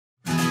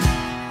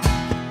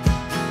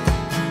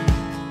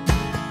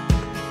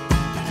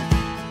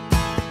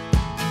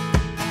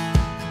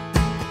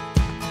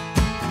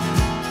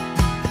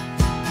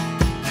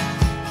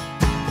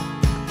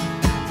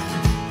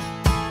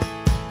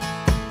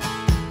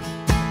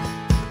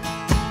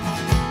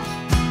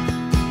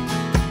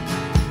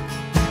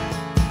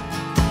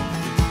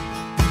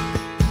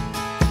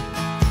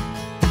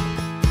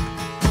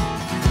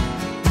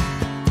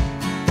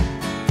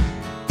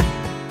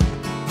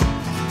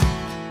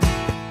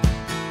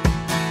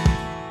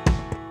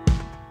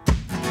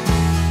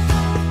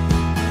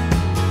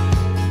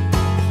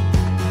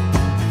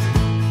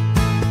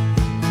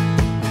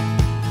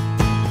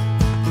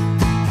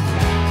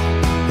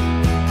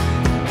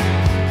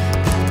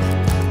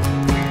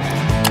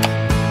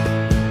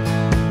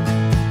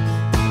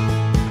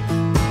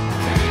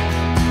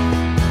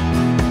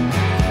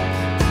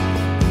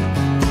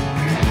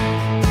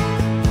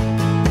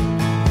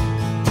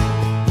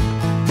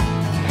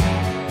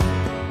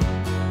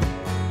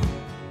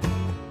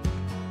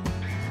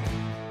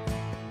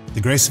The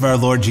grace of our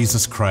Lord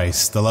Jesus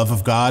Christ, the love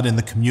of God, and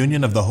the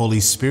communion of the Holy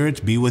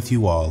Spirit be with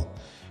you all,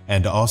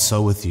 and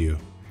also with you.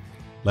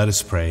 Let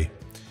us pray.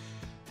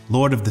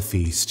 Lord of the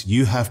feast,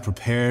 you have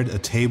prepared a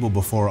table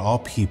before all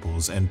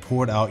peoples and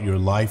poured out your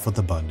life with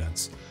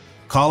abundance.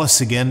 Call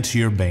us again to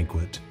your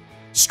banquet.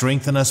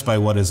 Strengthen us by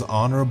what is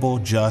honorable,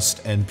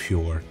 just, and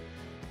pure,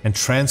 and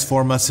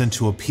transform us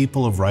into a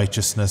people of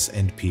righteousness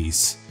and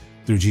peace.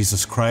 Through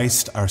Jesus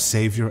Christ, our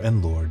Savior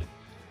and Lord.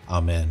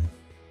 Amen.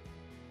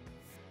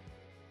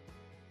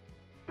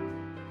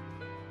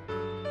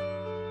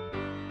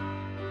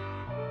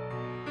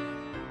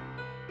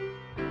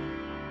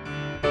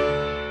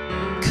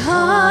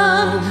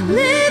 Come,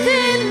 live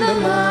in the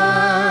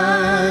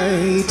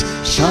light,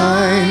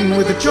 shine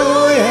with the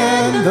joy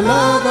and the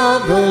love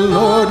of the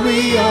Lord.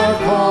 We are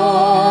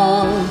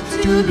called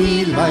to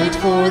be light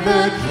for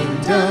the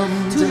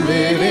kingdom, to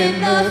live in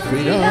the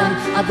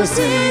freedom of the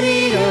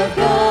city of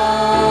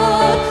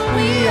God.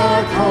 We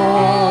are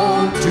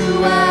called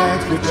to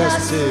act with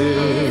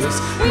justice.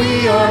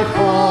 We are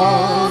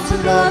called to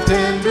love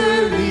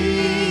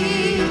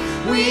tenderly.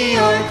 We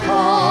are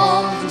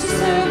called to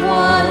serve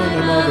one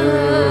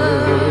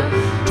another,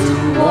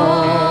 to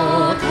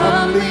walk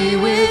humbly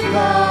with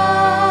God.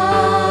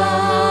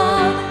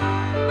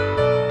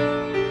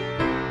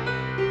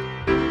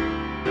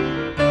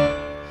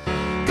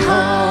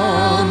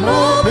 Come,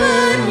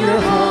 open your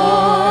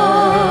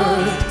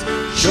heart,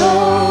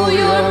 show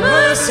your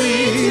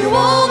mercy to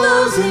all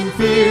those in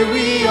fear.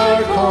 We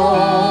are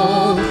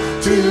called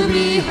to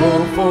be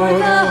hope for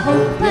the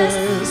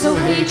hopeless, so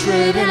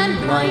hatred and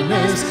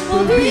blindness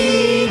will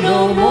be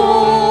no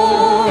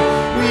more.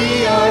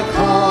 We are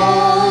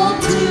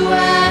called to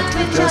act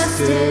with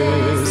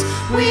justice.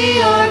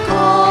 We are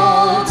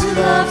called to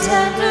love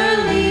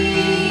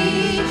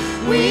tenderly.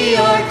 We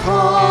are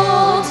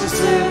called to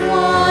serve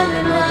one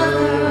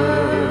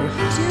another,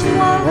 to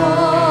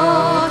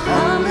walk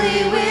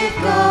humbly with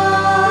God.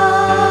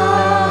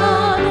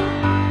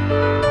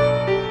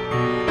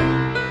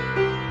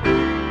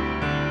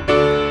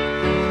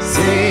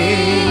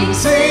 Sing,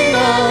 sing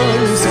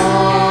our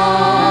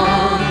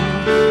song.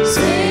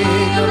 Sing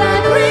of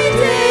that great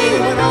day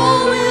when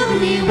all will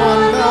be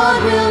one.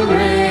 God will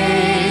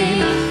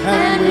reign,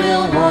 and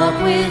we'll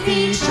walk with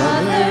each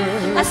other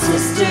as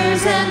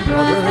sisters and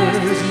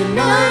brothers,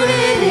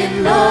 united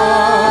in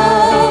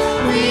love.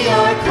 We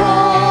are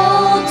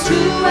called to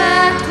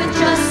act with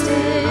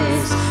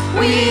justice.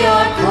 We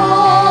are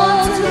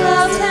called to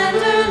love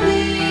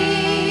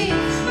tenderly.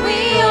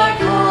 We are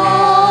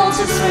called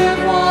to serve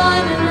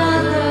one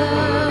another,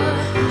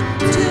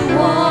 to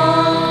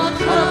walk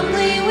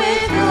humbly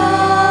with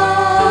God.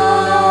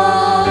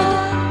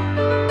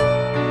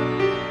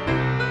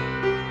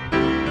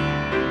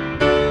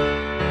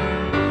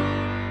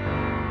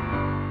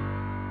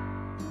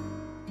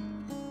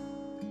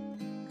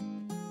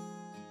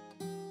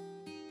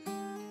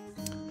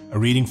 A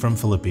reading from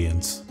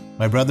Philippians.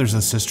 My brothers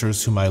and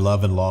sisters whom I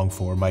love and long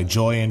for, my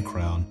joy and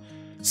crown,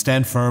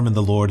 stand firm in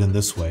the Lord in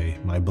this way,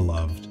 my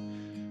beloved.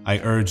 I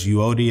urge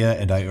Euodia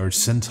and I urge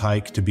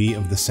Syntyche to be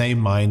of the same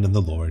mind in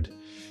the Lord.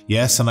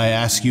 Yes, and I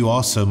ask you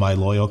also, my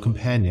loyal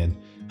companion,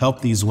 help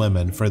these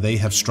women, for they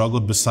have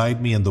struggled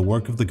beside me in the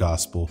work of the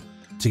gospel,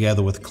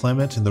 together with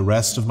Clement and the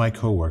rest of my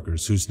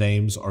co-workers, whose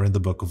names are in the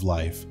book of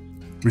life.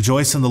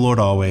 Rejoice in the Lord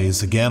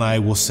always. Again I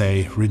will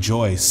say,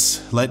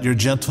 rejoice. Let your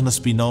gentleness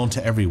be known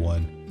to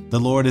everyone. The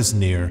Lord is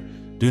near.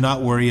 Do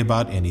not worry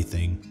about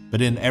anything,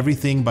 but in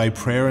everything by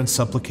prayer and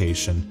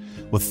supplication,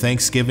 with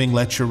thanksgiving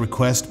let your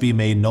request be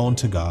made known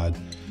to God,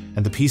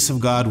 and the peace of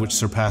God which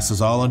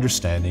surpasses all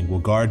understanding will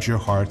guard your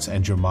hearts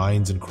and your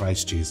minds in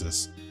Christ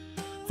Jesus.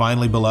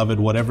 Finally, beloved,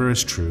 whatever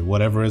is true,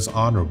 whatever is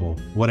honorable,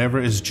 whatever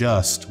is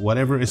just,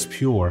 whatever is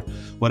pure,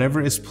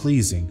 whatever is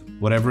pleasing,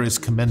 whatever is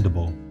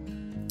commendable,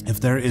 if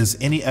there is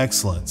any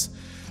excellence,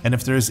 and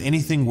if there is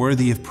anything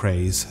worthy of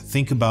praise,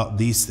 think about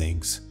these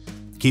things.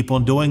 Keep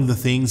on doing the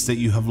things that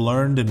you have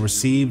learned and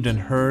received and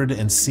heard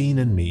and seen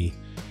in me,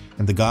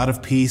 and the God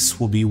of peace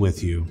will be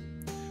with you.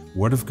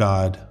 Word of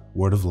God,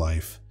 word of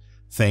life.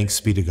 Thanks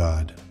be to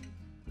God.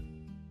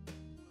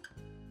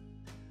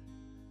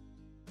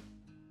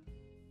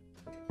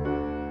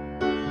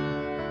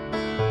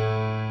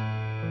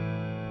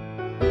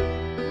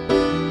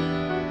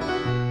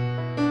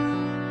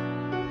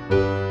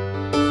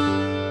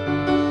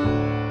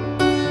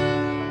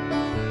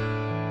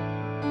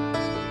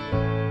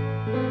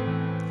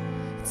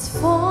 It's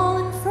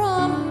falling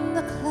from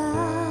the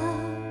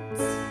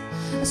clouds,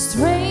 a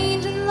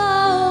strange and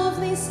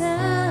lovely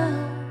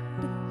sound.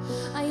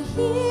 I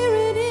hear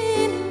it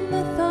in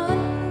the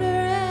thunder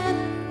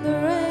and the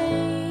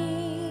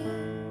rain.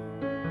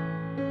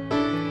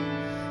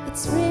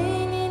 It's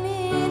ringing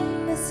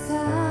in the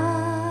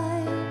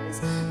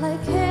skies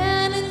like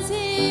cannons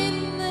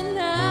in the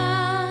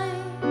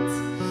night.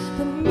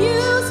 The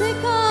music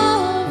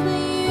of the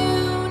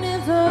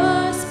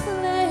universe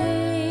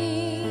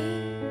plays.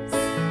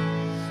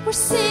 We're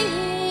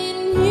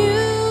singing, you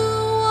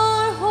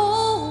are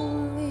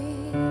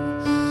holy,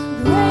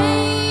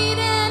 great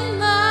and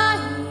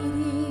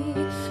mighty.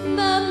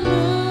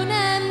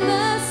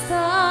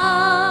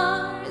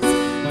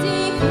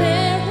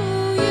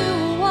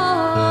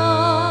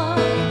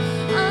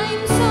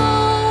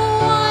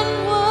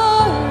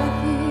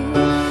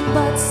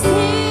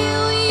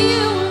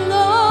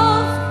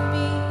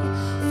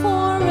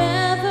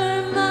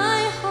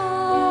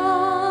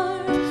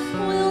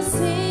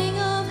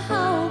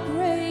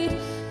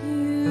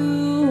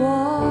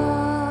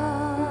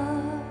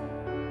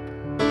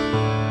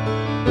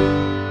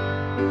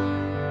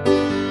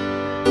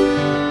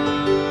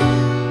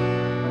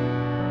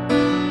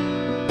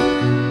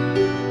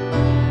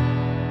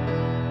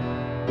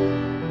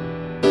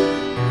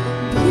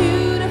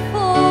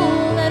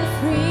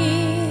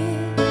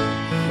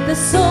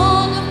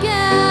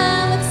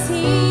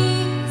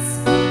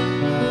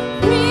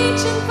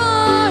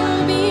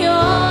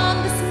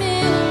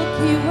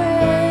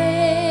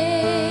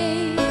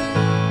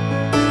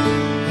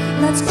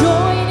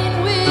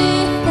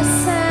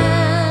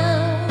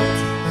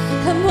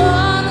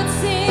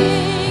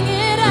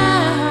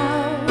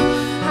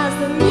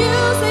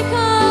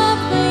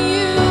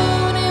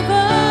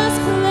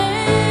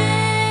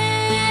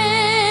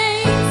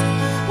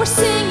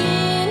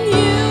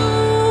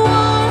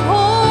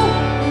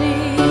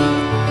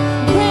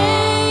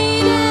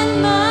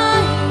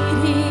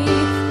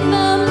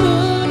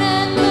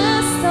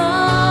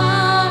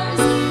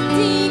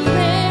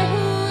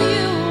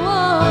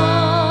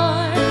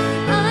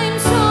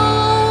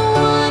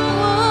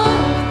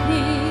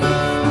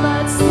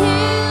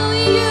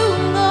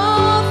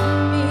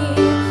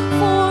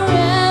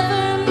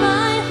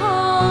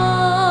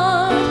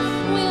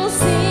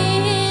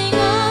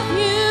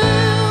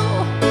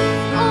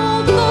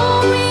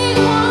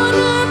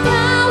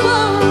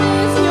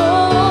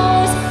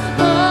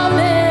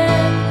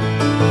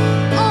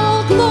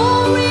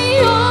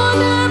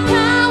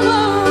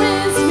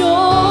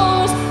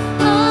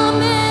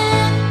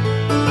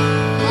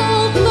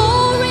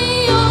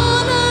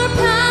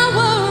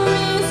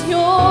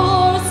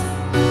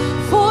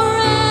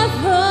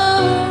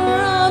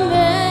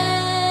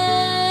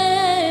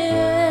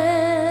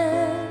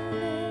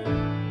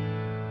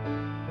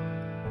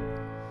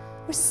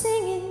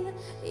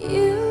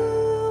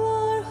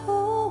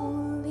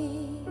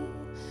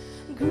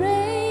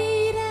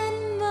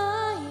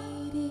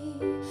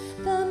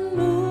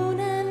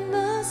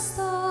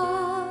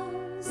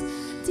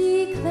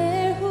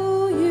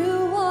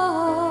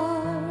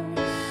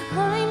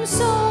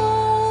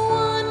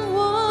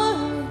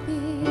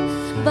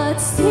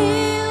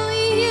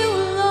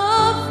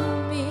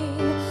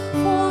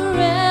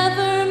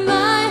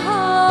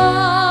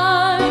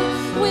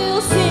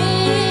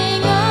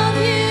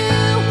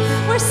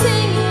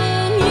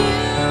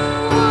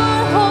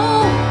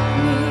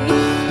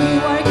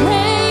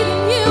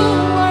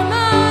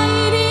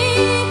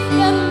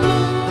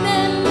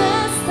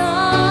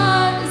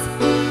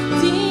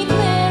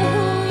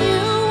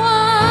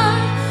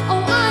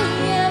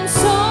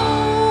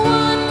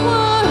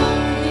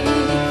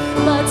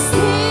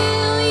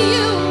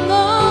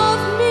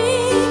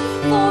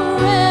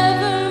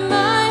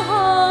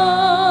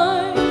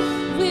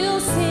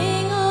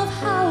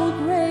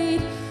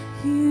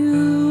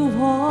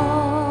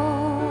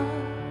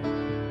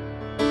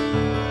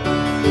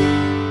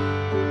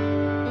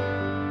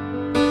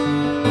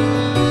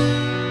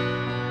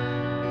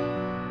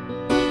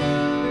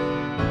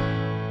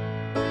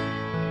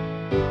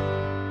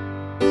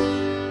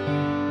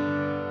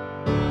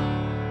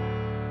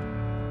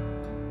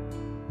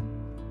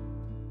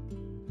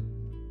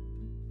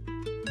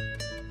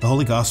 The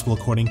Holy Gospel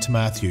according to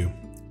Matthew.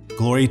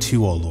 Glory to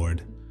you, O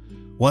Lord.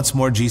 Once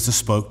more Jesus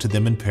spoke to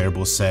them in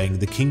parables, saying,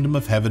 The kingdom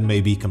of heaven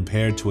may be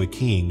compared to a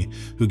king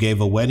who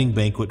gave a wedding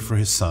banquet for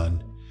his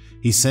son.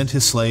 He sent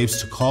his slaves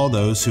to call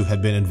those who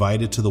had been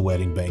invited to the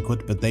wedding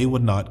banquet, but they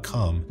would not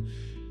come.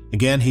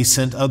 Again he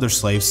sent other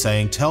slaves,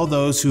 saying, Tell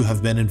those who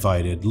have been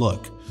invited,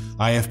 Look,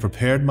 I have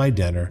prepared my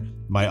dinner.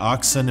 My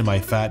oxen and my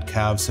fat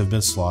calves have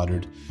been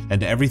slaughtered,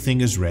 and everything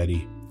is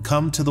ready.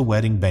 Come to the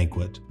wedding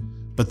banquet.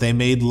 But they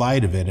made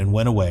light of it and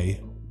went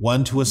away,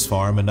 one to his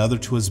farm, another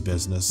to his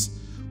business,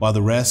 while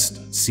the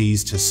rest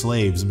seized his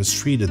slaves,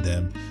 mistreated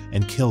them,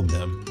 and killed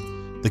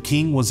them. The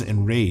king was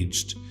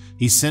enraged.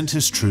 He sent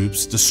his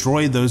troops,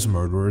 destroyed those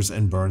murderers,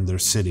 and burned their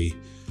city.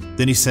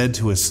 Then he said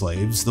to his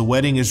slaves, The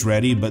wedding is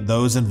ready, but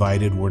those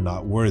invited were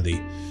not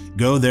worthy.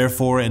 Go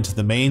therefore into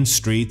the main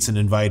streets and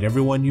invite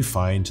everyone you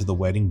find to the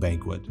wedding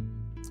banquet.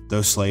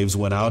 Those slaves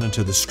went out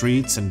into the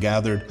streets and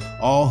gathered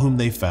all whom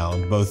they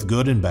found, both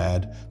good and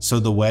bad,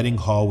 so the wedding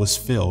hall was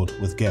filled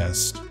with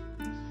guests.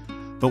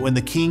 But when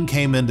the king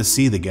came in to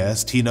see the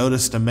guest, he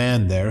noticed a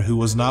man there who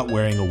was not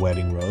wearing a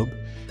wedding robe.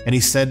 And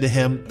he said to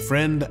him,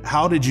 Friend,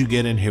 how did you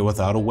get in here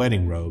without a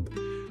wedding robe?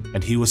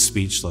 And he was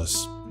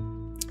speechless.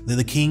 Then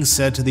the king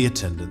said to the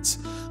attendants,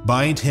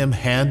 Bind him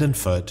hand and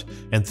foot,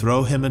 and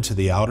throw him into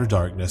the outer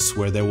darkness,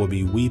 where there will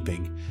be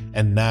weeping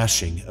and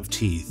gnashing of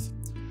teeth.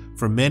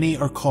 For many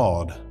are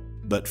called,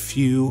 but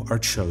few are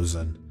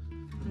chosen.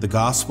 The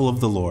gospel of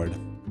the Lord.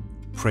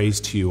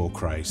 Praise to you, O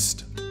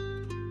Christ.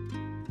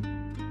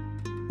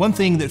 One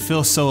thing that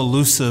feels so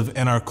elusive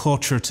in our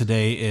culture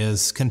today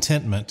is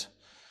contentment.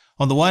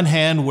 On the one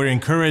hand, we're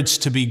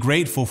encouraged to be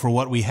grateful for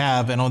what we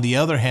have, and on the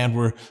other hand,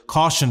 we're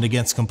cautioned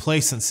against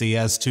complacency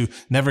as to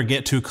never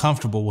get too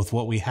comfortable with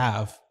what we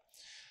have.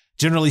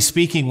 Generally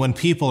speaking, when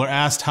people are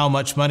asked how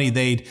much money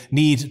they'd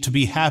need to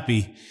be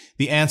happy,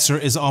 the answer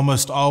is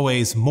almost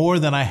always more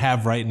than I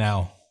have right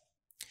now.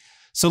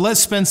 So let's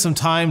spend some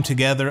time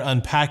together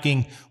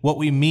unpacking what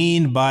we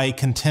mean by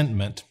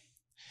contentment.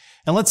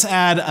 And let's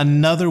add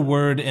another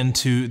word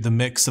into the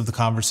mix of the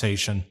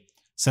conversation: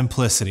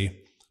 simplicity.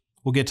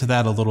 We'll get to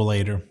that a little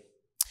later.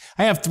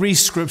 I have 3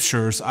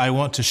 scriptures I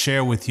want to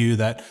share with you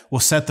that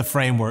will set the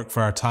framework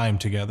for our time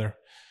together.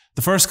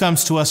 The first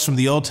comes to us from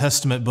the Old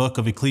Testament book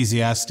of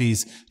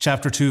Ecclesiastes,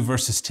 chapter 2,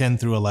 verses 10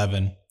 through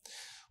 11.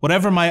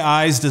 Whatever my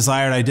eyes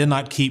desired, I did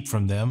not keep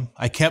from them.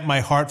 I kept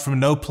my heart from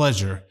no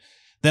pleasure.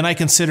 Then I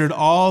considered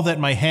all that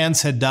my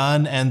hands had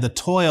done and the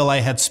toil I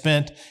had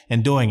spent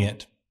in doing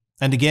it.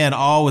 And again,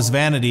 all was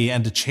vanity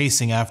and a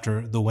chasing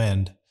after the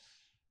wind.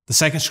 The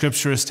second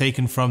scripture is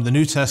taken from the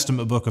New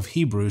Testament book of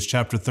Hebrews,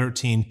 chapter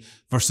 13,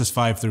 verses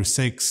 5 through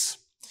 6.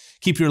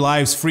 Keep your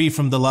lives free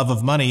from the love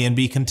of money and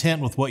be content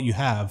with what you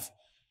have.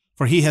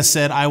 For he has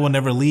said, I will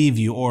never leave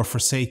you or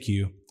forsake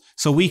you.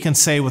 So we can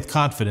say with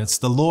confidence,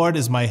 the Lord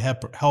is my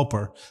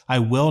helper. I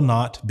will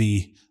not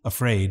be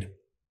afraid.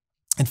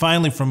 And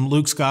finally, from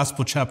Luke's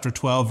Gospel, chapter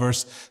 12,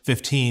 verse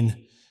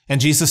 15,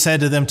 and Jesus said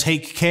to them,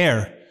 Take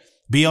care,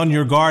 be on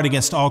your guard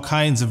against all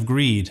kinds of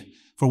greed,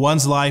 for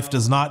one's life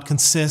does not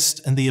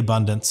consist in the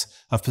abundance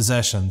of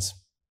possessions.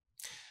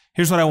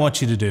 Here's what I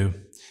want you to do.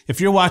 If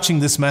you're watching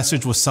this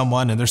message with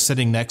someone and they're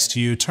sitting next to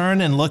you,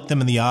 turn and look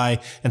them in the eye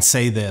and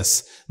say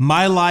this: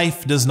 My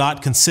life does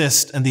not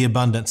consist in the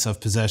abundance of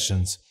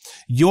possessions.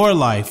 Your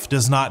life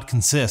does not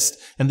consist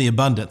in the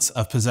abundance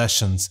of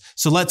possessions.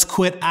 So let's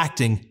quit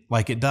acting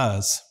like it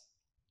does.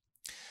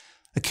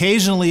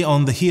 Occasionally,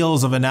 on the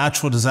heels of a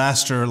natural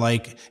disaster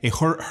like a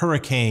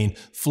hurricane,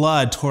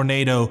 flood,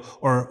 tornado,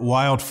 or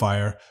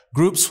wildfire,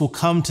 groups will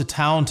come to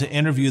town to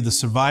interview the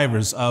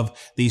survivors of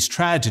these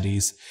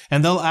tragedies,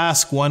 and they'll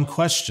ask one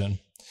question.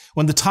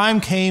 When the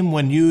time came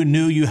when you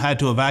knew you had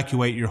to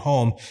evacuate your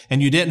home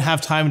and you didn't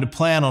have time to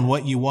plan on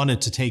what you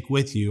wanted to take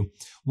with you,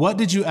 what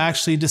did you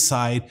actually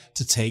decide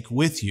to take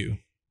with you?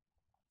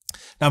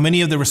 Now,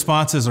 many of the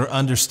responses are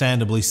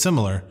understandably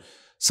similar.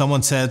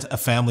 Someone said a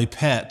family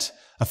pet,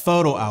 a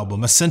photo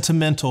album, a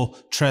sentimental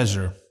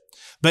treasure.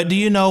 But do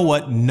you know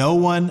what no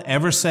one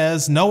ever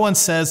says? No one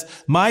says,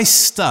 my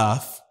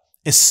stuff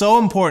is so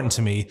important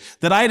to me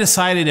that I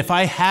decided if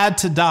I had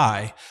to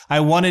die, I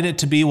wanted it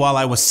to be while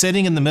I was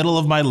sitting in the middle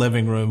of my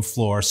living room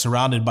floor,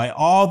 surrounded by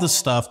all the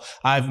stuff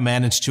I've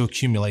managed to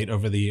accumulate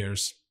over the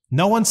years.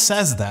 No one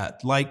says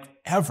that, like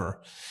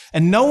ever.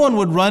 And no one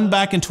would run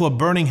back into a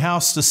burning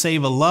house to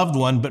save a loved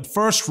one, but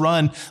first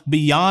run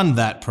beyond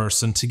that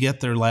person to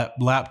get their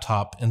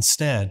laptop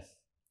instead.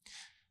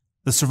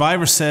 The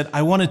survivor said,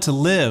 I wanted to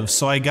live,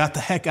 so I got the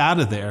heck out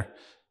of there.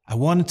 I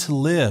wanted to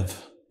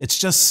live. It's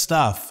just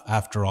stuff,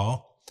 after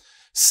all.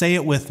 Say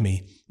it with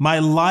me. My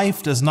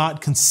life does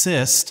not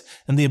consist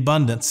in the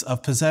abundance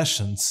of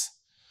possessions.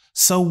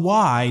 So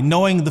why,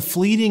 knowing the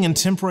fleeting and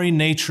temporary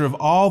nature of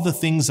all the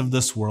things of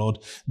this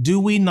world,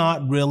 do we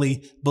not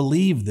really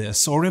believe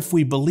this? Or if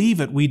we believe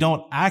it, we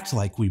don't act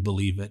like we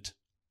believe it.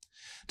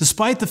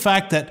 Despite the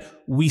fact that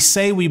we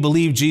say we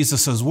believe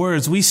Jesus'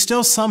 words, we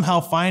still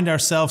somehow find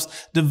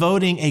ourselves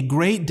devoting a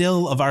great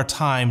deal of our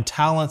time,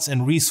 talents,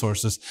 and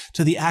resources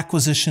to the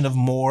acquisition of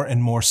more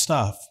and more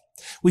stuff.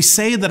 We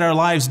say that our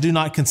lives do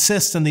not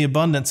consist in the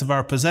abundance of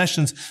our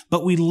possessions,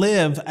 but we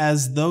live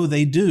as though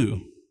they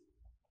do.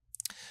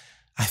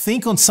 I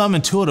think on some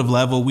intuitive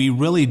level, we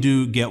really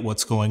do get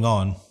what's going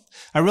on.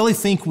 I really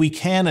think we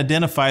can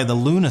identify the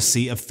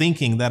lunacy of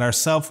thinking that our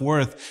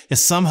self-worth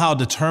is somehow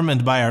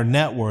determined by our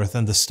net worth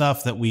and the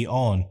stuff that we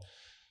own.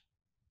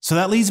 So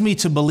that leads me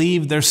to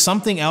believe there's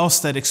something else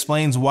that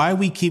explains why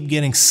we keep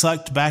getting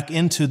sucked back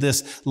into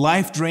this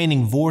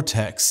life-draining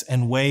vortex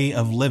and way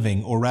of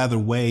living, or rather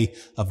way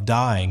of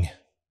dying.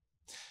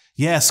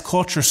 Yes,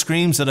 culture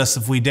screams at us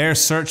if we dare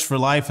search for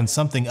life in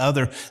something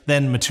other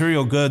than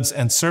material goods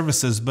and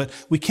services, but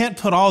we can't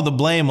put all the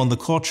blame on the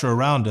culture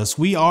around us.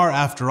 We are,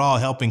 after all,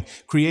 helping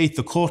create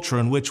the culture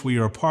in which we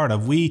are a part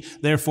of. We,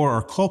 therefore,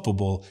 are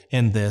culpable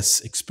in this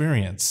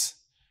experience.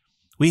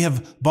 We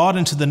have bought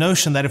into the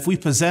notion that if we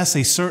possess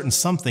a certain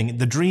something,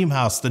 the dream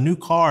house, the new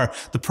car,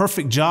 the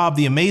perfect job,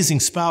 the amazing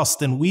spouse,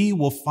 then we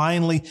will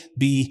finally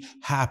be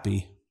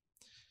happy.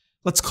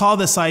 Let's call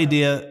this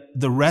idea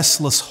the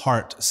restless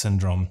heart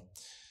syndrome.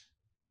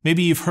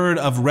 Maybe you've heard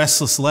of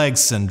restless leg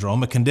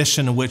syndrome, a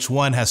condition in which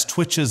one has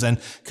twitches and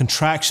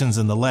contractions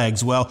in the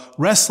legs. Well,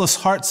 restless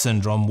heart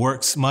syndrome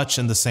works much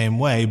in the same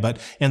way, but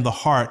in the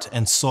heart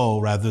and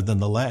soul rather than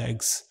the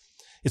legs.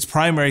 Its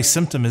primary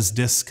symptom is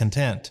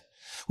discontent.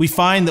 We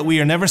find that we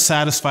are never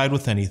satisfied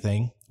with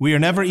anything. We are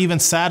never even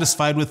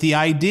satisfied with the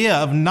idea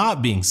of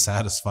not being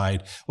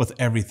satisfied with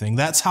everything.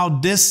 That's how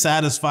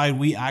dissatisfied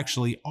we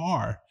actually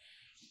are.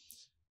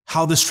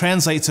 How this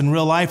translates in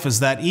real life is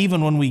that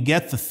even when we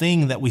get the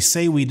thing that we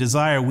say we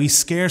desire, we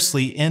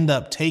scarcely end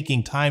up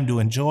taking time to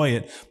enjoy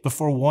it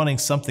before wanting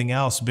something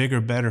else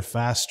bigger, better,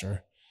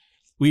 faster.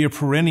 We are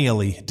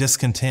perennially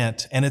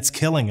discontent, and it's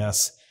killing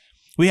us.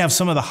 We have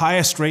some of the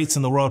highest rates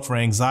in the world for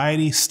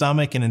anxiety,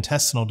 stomach, and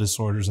intestinal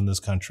disorders in this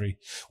country.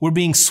 We're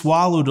being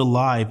swallowed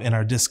alive in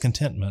our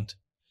discontentment.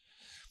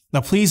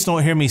 Now, please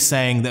don't hear me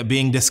saying that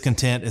being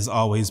discontent is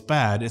always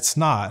bad. It's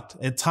not.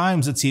 At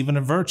times, it's even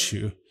a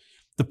virtue.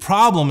 The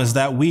problem is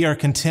that we are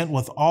content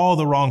with all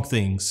the wrong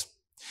things.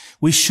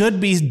 We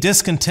should be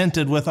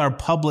discontented with our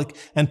public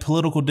and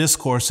political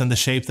discourse in the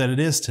shape that it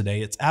is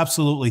today. It's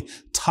absolutely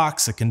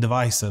toxic and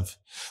divisive.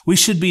 We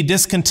should be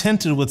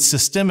discontented with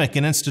systemic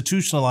and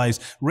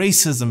institutionalized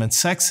racism and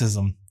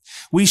sexism.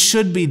 We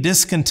should be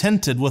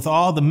discontented with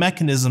all the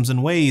mechanisms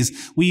and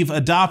ways we've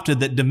adopted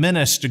that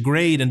diminish,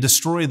 degrade, and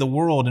destroy the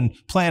world and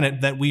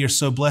planet that we are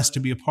so blessed to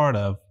be a part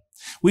of.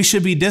 We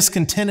should be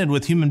discontented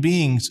with human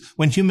beings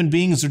when human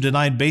beings are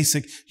denied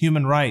basic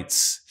human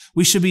rights.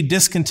 We should be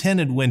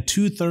discontented when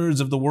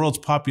 2/3 of the world's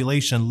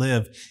population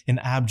live in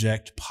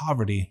abject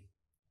poverty.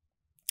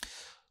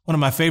 One of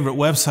my favorite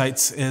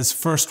websites is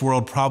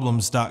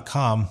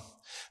firstworldproblems.com.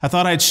 I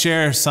thought I'd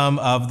share some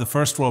of the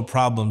first world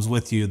problems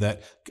with you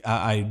that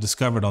I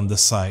discovered on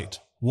this site.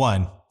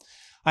 1,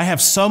 I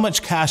have so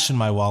much cash in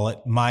my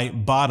wallet, my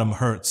bottom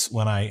hurts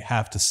when I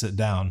have to sit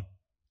down.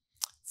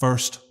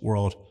 First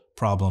world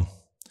problem.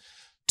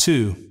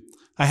 2,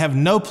 I have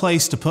no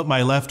place to put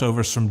my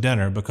leftovers from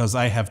dinner because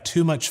I have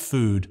too much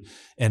food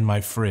in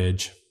my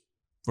fridge.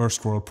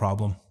 First world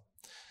problem.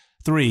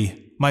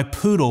 3, my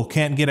poodle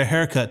can't get a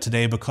haircut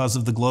today because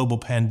of the global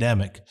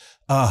pandemic.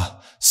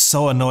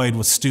 So annoyed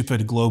with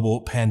stupid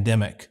global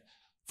pandemic.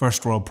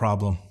 First world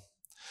problem.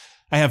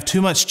 I have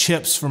too much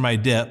chips for my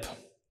dip,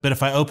 but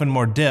if I open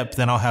more dip,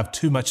 then I'll have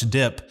too much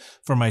dip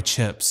for my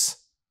chips.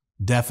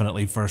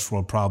 Definitely first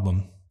world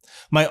problem.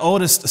 My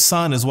oldest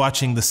son is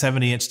watching the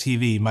 70-inch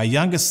TV. My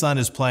youngest son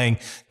is playing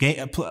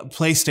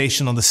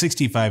PlayStation on the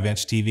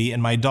 65-inch TV,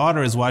 and my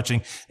daughter is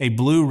watching a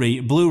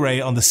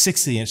Blu-ray on the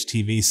 60-inch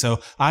TV, so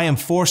I am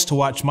forced to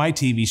watch my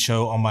TV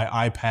show on my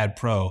iPad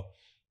Pro.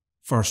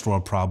 First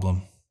world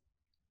problem.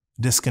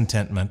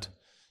 Discontentment.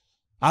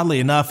 Oddly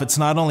enough, it's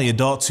not only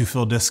adults who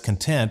feel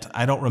discontent.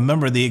 I don't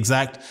remember the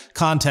exact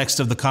context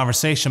of the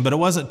conversation, but it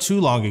wasn't too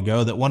long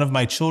ago that one of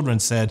my children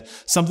said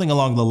something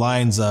along the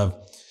lines of,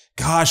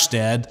 "Gosh,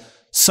 Dad,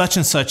 such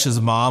and such's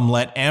mom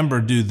let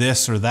Amber do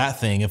this or that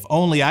thing. If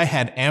only I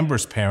had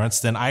Amber's parents,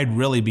 then I'd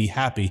really be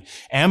happy.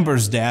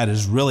 Amber's dad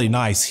is really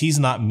nice. He's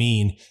not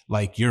mean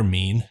like you're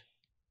mean."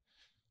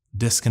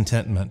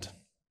 Discontentment.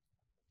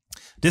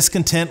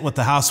 Discontent with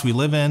the house we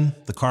live in,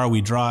 the car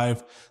we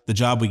drive, the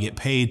job we get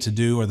paid to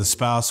do, or the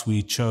spouse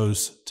we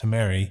chose to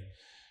marry.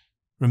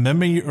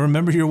 Remember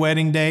your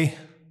wedding day?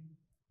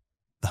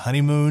 The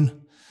honeymoon?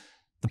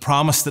 The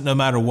promise that no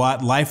matter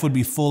what, life would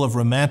be full of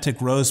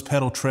romantic rose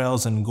petal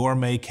trails and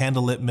gourmet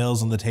candlelit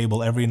meals on the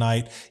table every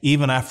night,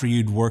 even after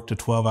you'd worked a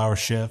 12-hour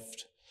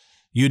shift.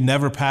 You'd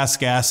never pass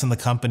gas in the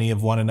company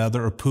of one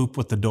another or poop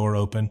with the door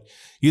open.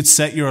 You'd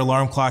set your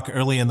alarm clock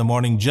early in the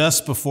morning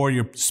just before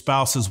your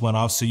spouses went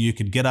off so you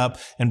could get up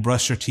and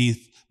brush your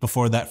teeth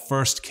before that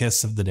first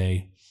kiss of the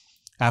day.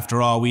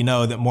 After all, we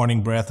know that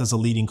morning breath is a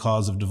leading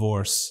cause of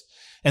divorce.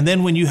 And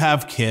then when you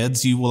have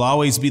kids, you will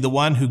always be the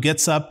one who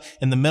gets up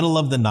in the middle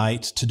of the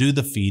night to do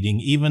the feeding,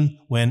 even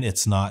when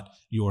it's not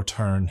your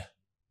turn.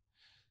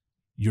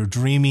 You're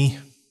dreamy.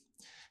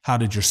 How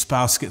did your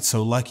spouse get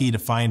so lucky to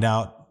find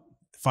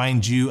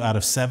you out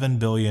of 7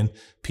 billion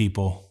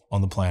people?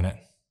 on the planet.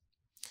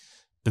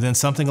 But then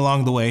something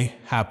along the way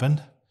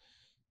happened.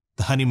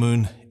 The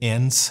honeymoon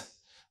ends.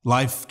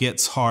 Life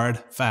gets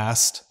hard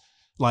fast.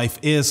 Life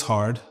is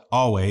hard,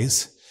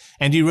 always.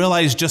 And you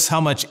realize just how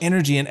much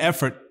energy and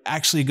effort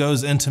actually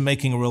goes into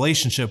making a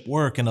relationship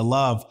work and a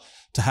love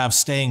to have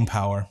staying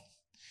power.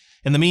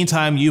 In the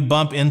meantime, you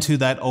bump into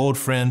that old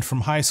friend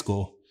from high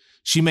school.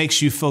 She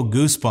makes you feel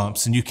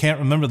goosebumps, and you can't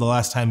remember the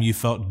last time you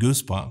felt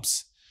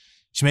goosebumps.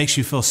 She makes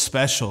you feel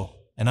special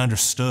and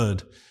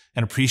understood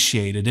and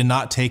appreciated and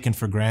not taken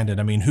for granted.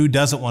 I mean, who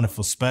doesn't want to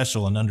feel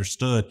special and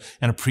understood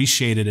and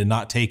appreciated and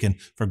not taken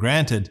for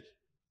granted?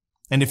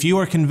 And if you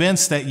are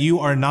convinced that you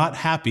are not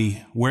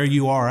happy where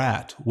you are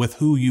at, with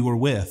who you are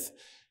with,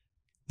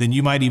 then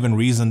you might even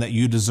reason that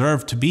you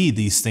deserve to be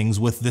these things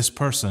with this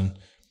person.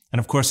 And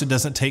of course, it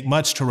doesn't take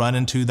much to run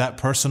into that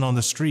person on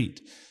the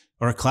street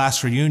or a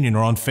class reunion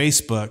or on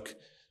Facebook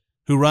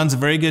who runs a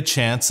very good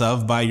chance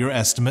of, by your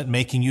estimate,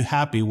 making you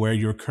happy where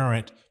your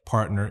current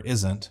partner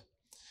isn't.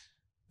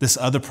 This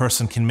other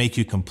person can make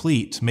you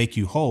complete, make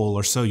you whole,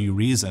 or so you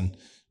reason,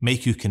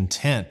 make you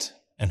content.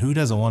 And who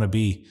doesn't want to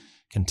be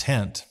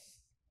content?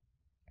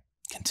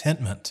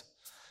 Contentment.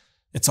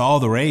 It's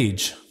all the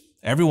rage.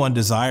 Everyone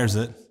desires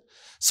it.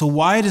 So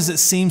why does it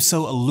seem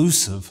so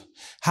elusive?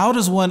 How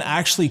does one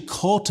actually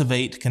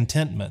cultivate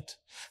contentment?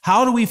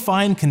 How do we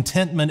find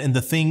contentment in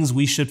the things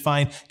we should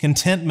find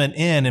contentment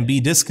in and be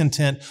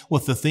discontent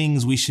with the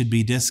things we should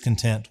be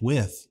discontent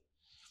with?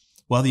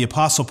 Well, the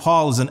Apostle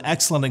Paul is an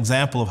excellent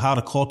example of how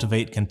to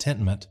cultivate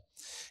contentment.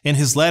 In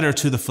his letter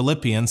to the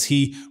Philippians,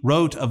 he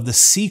wrote of the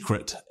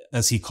secret,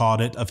 as he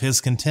called it, of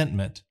his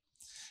contentment.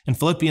 In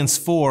Philippians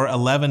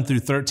 4:11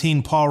 through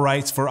 13, Paul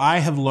writes, "For I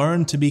have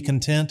learned to be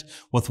content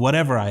with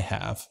whatever I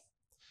have.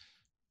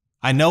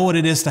 I know what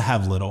it is to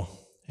have little,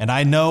 and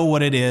I know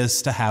what it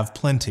is to have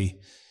plenty.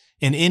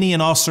 In any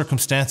and all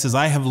circumstances,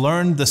 I have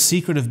learned the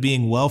secret of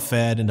being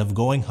well-fed and of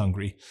going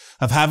hungry,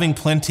 of having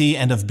plenty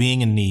and of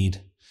being in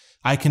need.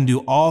 I can do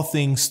all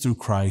things through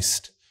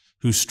Christ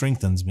who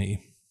strengthens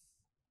me."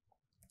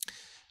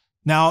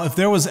 Now, if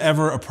there was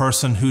ever a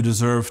person who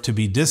deserved to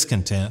be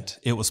discontent,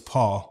 it was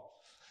Paul.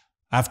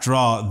 After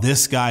all,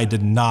 this guy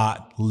did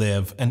not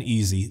live an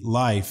easy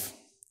life.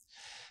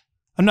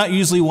 I'm not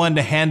usually one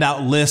to hand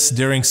out lists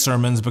during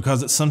sermons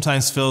because it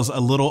sometimes feels a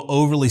little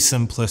overly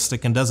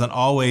simplistic and doesn't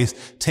always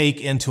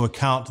take into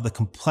account the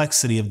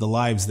complexity of the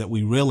lives that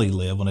we really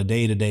live on a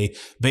day-to-day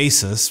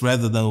basis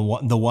rather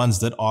than the ones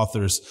that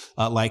authors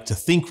like to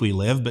think we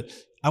live. But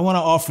I want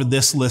to offer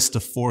this list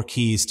of 4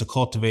 keys to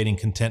cultivating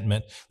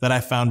contentment that I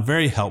found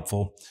very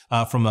helpful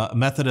from a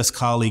Methodist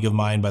colleague of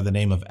mine by the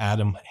name of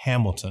Adam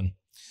Hamilton.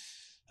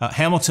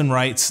 Hamilton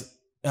writes,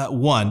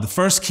 1, the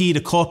first key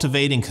to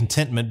cultivating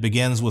contentment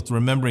begins with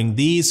remembering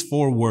these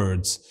 4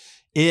 words.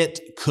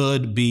 It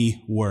could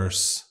be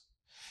worse.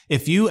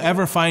 If you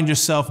ever find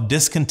yourself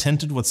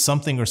discontented with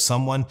something or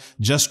someone,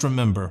 just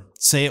remember,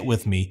 say it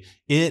with me,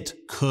 it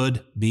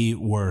could be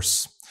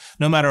worse.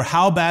 No matter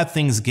how bad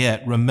things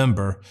get,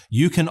 remember,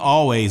 you can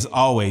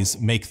always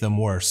make them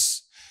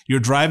worse. You're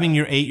driving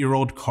your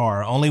 8-year-old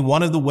car. Only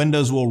one of the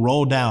windows will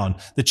roll down.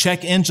 The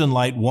check engine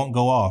light won't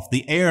go off.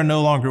 The air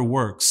no longer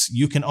works.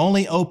 You can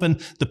only open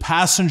the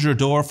passenger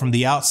door from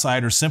the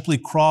outside or simply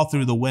crawl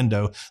through the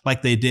window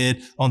like they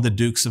did on the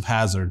Dukes of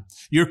Hazzard.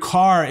 Your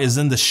car is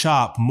in the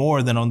shop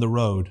more than on the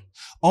road.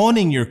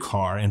 Owning your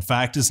car, in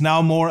fact, is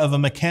now more of a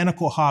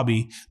mechanical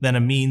hobby than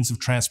a means of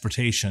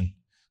transportation.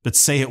 But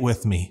say it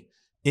with me.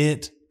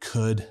 It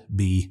could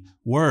be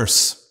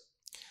worse.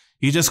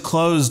 You just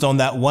closed on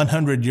that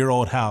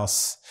 100-year-old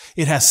house.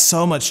 It has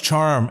so much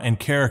charm and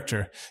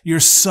character.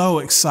 You're so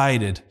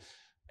excited.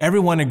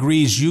 Everyone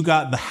agrees you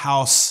got the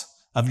house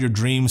of your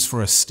dreams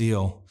for a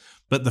steal.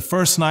 But the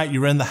first night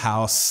you're in the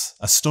house,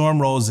 a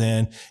storm rolls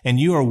in, and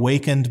you are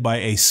wakened by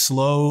a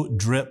slow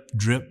drip,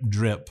 drip,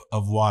 drip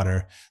of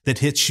water that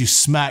hits you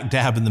smack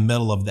dab in the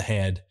middle of the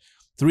head.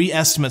 3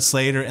 estimates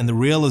later, and the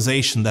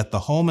realization that the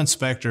home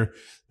inspector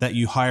that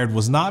you hired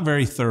was not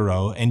very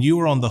thorough, and you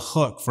were on the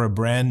hook for a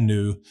brand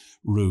new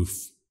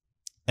roof.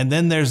 And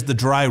then there's the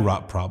dry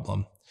rot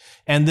problem.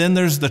 And then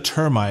there's the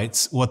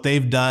termites, what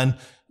they've done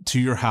to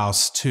your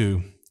house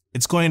too.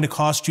 It's going to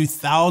cost you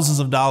thousands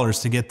of dollars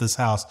to get this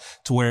house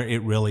to where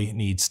it really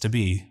needs to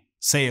be.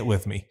 Say it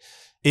with me.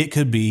 It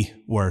could be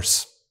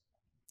worse.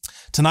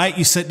 Tonight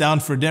you sit down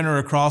for dinner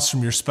across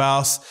from your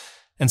spouse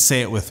and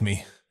say it with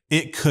me.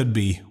 It could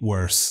be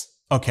worse.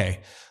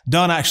 Okay,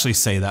 don't actually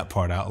say that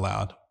part out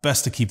loud.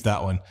 Best to keep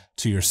that one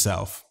to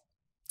yourself.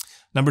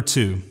 Number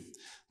 2,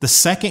 the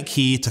second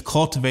key to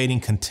cultivating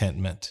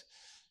contentment.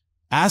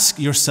 Ask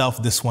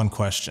yourself this one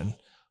question.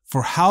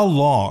 For how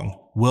long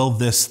will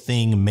this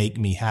thing make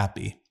me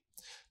happy?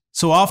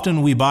 So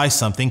often we buy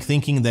something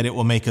thinking that it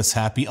will make us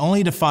happy,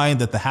 only to find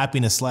that the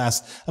happiness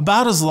lasts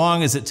about as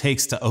long as it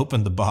takes to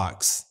open the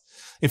box.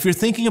 If you're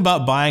thinking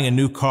about buying a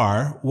new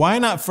car, why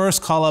not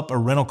first call up a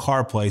rental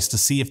car place to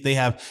see if they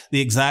have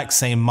the exact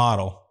same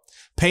model?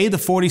 Pay the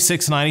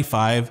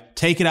 $46.95,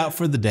 take it out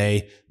for the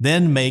day,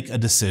 then make a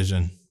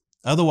decision.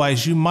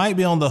 Otherwise, you might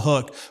be on the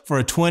hook for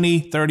a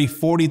 $20,000,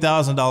 $30,000,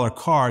 $40,000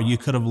 car you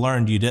could have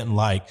learned you didn't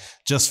like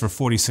just for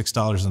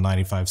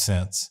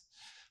 $46.95.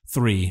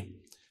 3.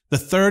 The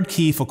third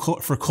key for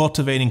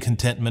cultivating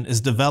contentment is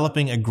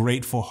developing a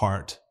grateful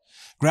heart.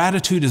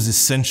 Gratitude is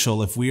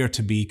essential if we are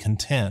to be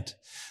content.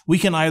 We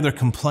can either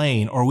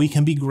complain or we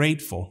can be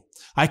grateful.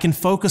 I can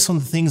focus on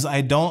the things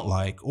I don't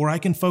like, or I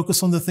can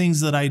focus on the things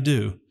that I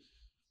do.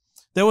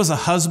 There was a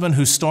husband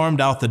who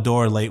stormed out the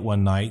door late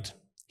one night.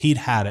 He'd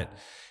had it.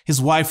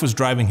 His wife was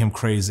driving him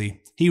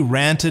crazy. He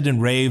ranted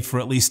and raved for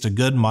at least a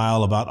good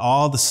mile about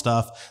all the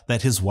stuff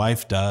that his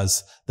wife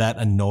does that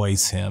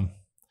annoys him.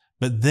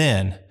 But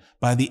then,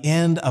 by the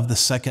end of the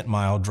second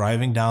mile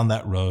driving down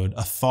that road,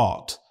 a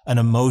thought, an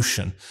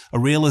emotion, a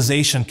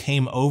realization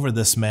came over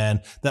this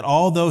man that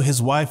although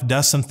his wife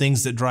does some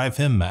things that drive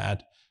him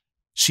mad,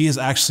 she is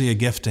actually a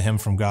gift to him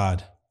from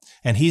God.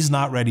 And he's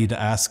not ready to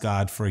ask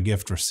God for a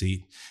gift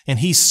receipt. And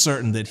he's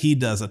certain that he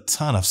does a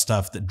ton of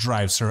stuff that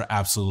drives her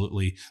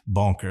absolutely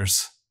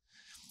bonkers.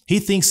 He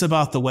thinks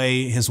about the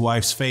way his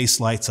wife's face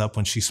lights up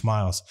when she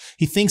smiles.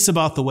 He thinks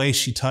about the way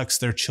she tucks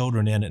their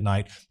children in at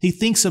night. He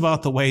thinks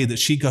about the way that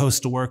she goes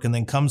to work and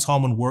then comes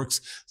home and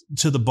works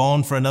to the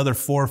bone for another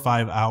 4 or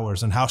 5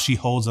 hours and how she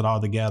holds it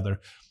all together.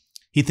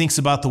 He thinks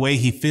about the way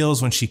he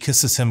feels when she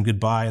kisses him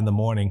goodbye in the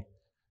morning.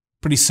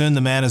 Pretty soon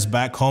the man is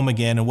back home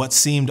again, and what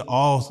seemed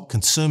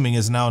all-consuming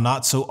is now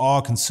not so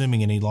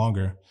all-consuming any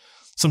longer.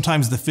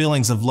 Sometimes the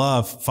feelings of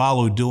love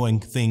follow doing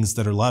things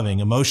that are loving.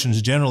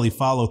 Emotions generally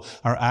follow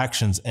our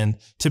actions, and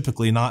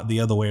typically not the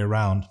other way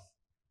around.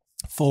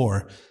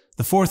 4.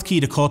 The fourth key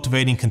to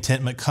cultivating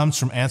contentment comes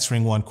from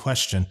answering one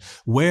question.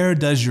 Where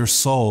does your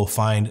soul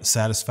find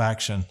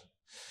satisfaction?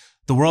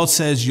 The world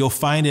says you'll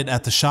find it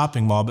at the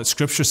shopping mall, but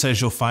Scripture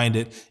says you'll find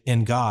it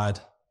in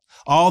God.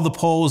 All the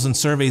polls and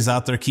surveys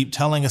out there keep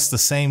telling us the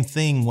same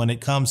thing when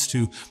it comes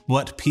to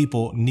what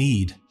people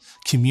need: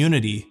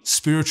 community,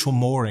 spiritual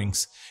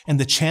moorings, and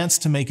the chance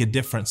to make a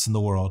difference in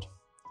the world.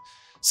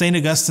 St.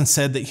 Augustine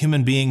said that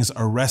human beings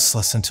are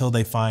restless until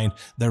they find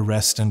their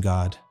rest in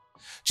God.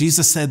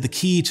 Jesus said the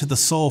key to the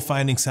soul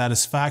finding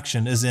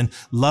satisfaction is in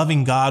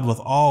loving God with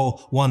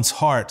all one's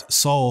heart,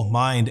 soul,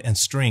 mind, and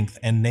strength,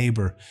 and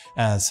neighbor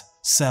as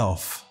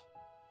self.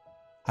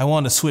 I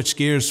want to switch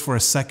gears for a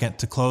second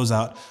to close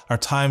out our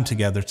time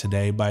together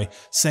today by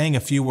saying a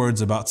few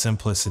words about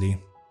simplicity.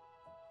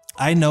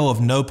 I know of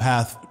no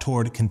path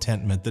toward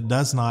contentment that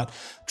does not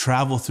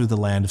travel through the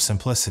land of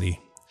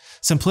simplicity.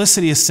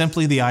 Simplicity is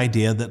simply the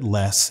idea that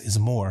less is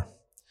more.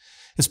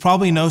 It's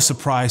probably no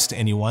surprise to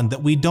anyone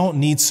that we don't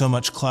need so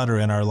much clutter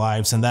in our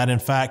lives, and that in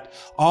fact,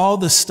 all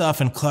the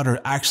stuff and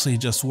clutter actually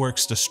just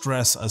works to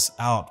stress us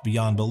out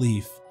beyond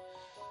belief.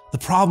 The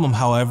problem,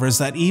 however, is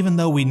that even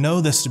though we know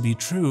this to be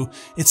true,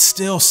 it's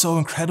still so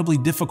incredibly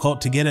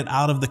difficult to get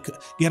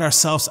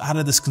ourselves out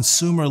of this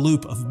consumer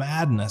loop of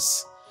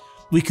madness.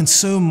 We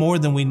consume more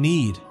than we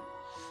need.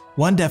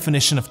 One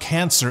definition of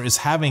cancer is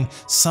having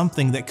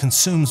something that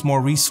consumes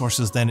more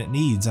resources than it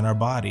needs in our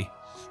body.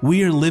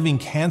 We are living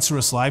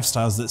cancerous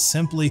lifestyles that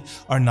simply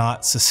are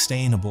not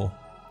sustainable.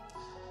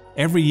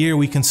 Every year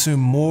we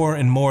consume more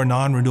and more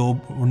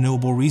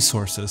non-renewable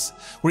resources.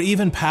 We're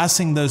even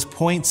passing those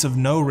points of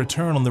no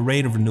return on the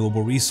rate of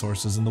renewable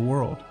resources in the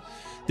world.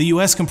 The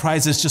U.S.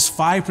 comprises just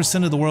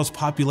 5% of the world's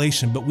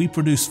population, but we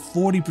produce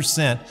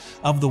 40%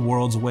 of the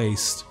world's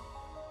waste.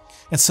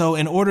 And so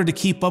in order to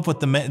keep up with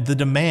the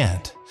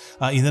demand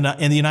in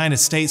the United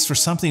States for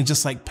something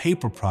just like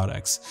paper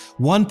products,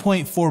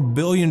 1.4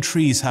 billion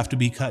trees have to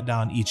be cut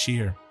down each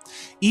year.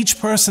 Each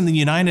person in the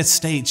United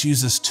States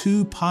uses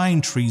 2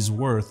 pine trees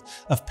worth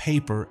of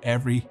paper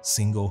every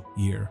single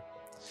year.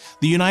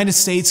 The United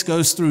States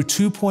goes through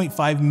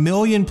 2.5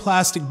 million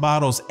plastic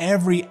bottles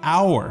every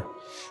hour,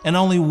 and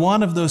only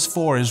 1 of those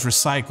 4 is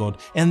recycled,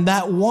 and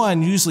that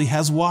 1 usually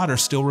has water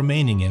still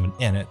remaining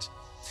in it.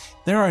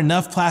 There are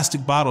enough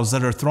plastic bottles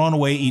that are thrown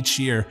away each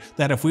year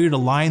that if we were to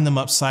line them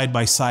up side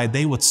by side,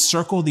 they would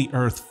circle the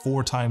earth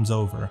 4 times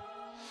over.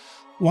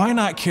 Why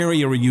not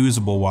carry a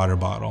reusable water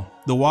bottle?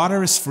 The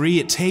water is free,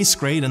 it tastes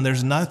great, and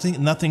there's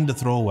nothing to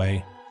throw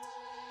away.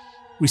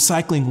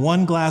 Recycling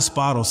 1 glass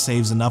bottle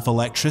saves enough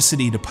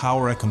electricity to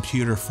power a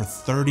computer for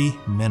 30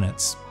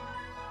 minutes.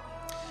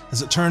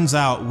 As it turns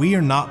out, we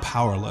are not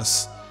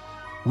powerless.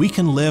 We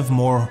can live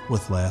more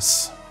with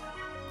less.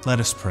 Let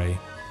us pray.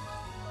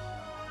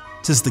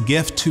 'Tis the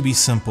gift to be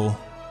simple,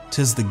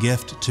 'tis the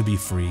gift to be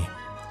free.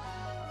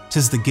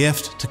 'Tis the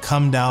gift to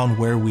come down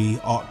where we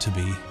ought to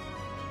be.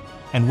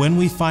 And when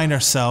we find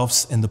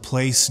ourselves in the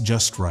place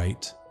just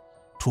right,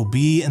 'twill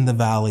be in the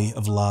valley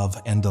of love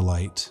and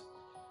delight.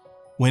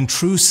 When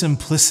true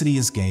simplicity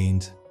is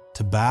gained,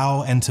 to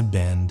bow and to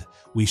bend,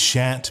 we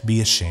shan't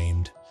be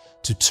ashamed.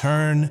 To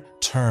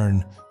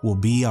turn will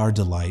be our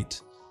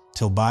delight,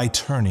 till by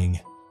turning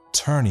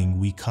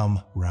we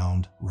come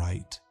round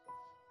right.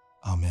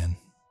 Amen.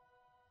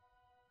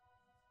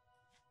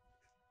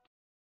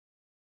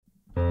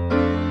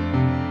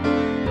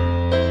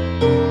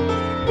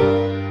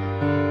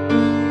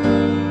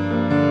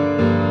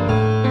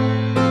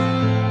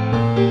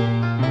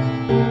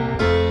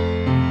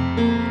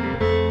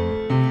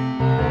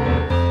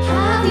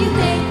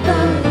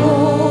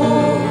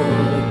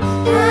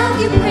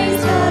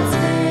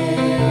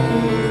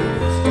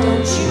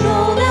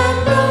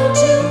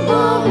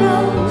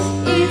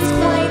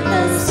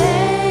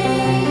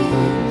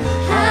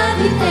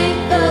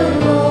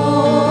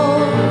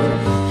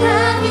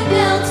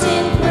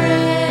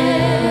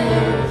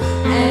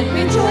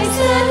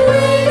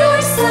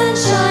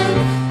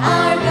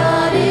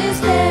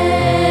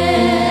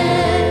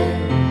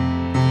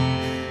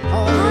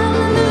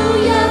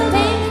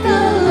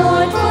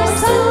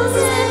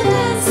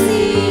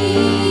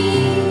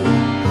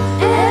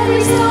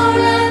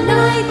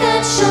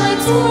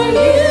 times for you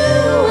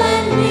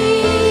and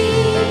me.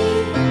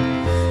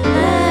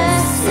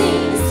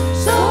 Blessings,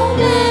 so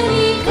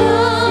many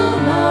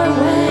come our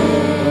way.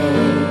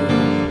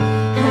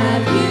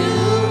 Have you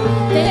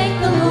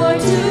thanked the Lord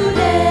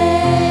today?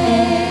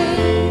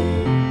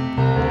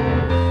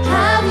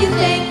 Have you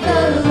thanked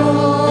the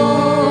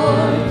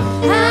Lord?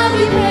 Have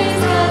you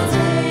praised God's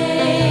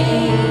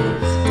name?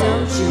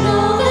 Don't you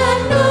know that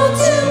no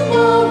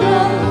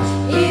tomorrow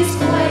is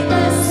quite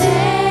the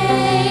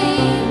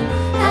same?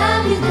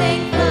 Have you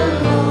thanked the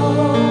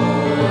Lord?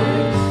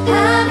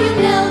 Have you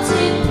knelt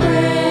in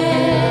prayer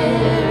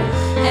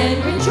and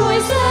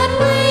rejoiced that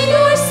rain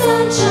or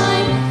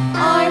sunshine,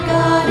 our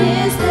God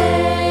is there?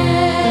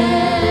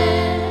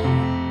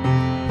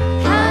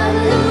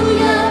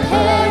 Hallelujah,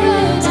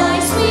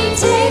 paradise we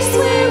taste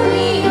where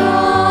we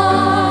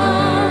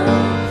are.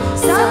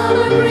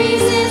 Summer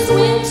breezes,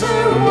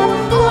 winter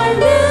warmth, or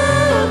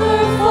never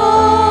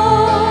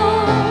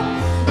fall.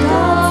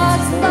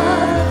 God's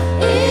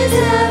love is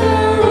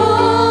ever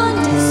on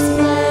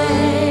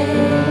display.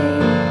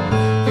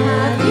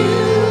 Have you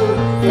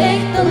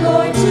thanked the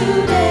Lord today?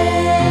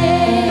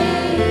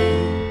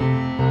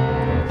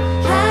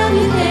 Have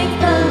you thanked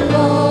the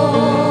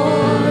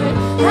Lord?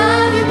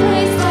 Have you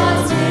praised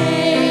God's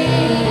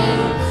name?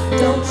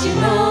 Don't you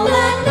know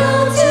that no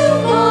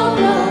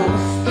tomorrow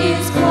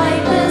is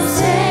quite the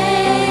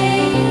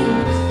same?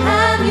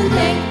 Have you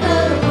thanked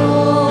the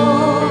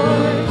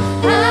Lord?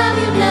 Have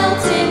you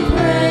knelt in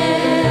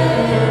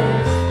prayer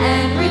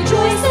and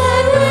rejoiced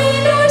that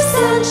rain or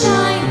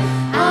sunshine,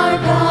 our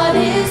God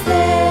is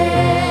there?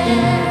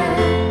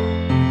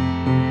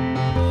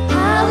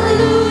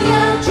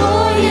 Hallelujah,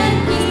 joy and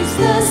peace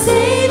the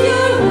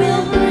Savior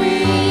will bring.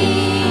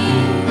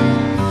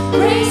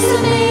 Grace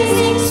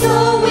amazing, so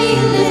we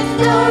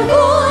lift our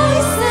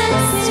voice and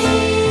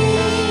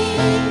sing.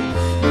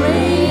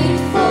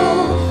 Grateful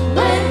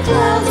when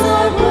clouds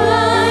are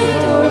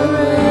bright or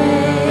gray.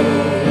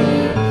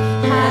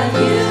 Have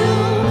you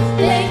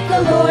thanked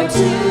the Lord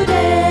today?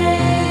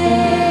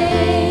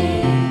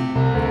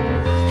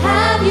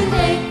 Have you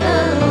thanked the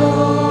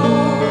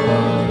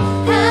Lord?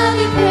 Have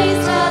you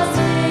praised God's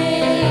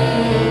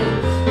name?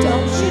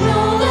 Don't you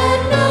know that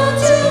no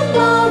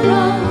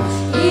tomorrow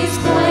is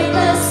quite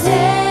the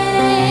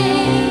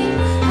same?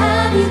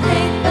 Have you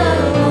thanked the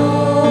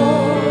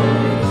Lord?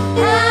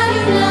 Have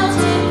you knelt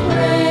in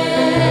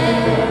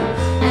prayer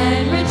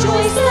and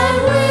rejoiced that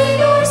rain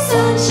or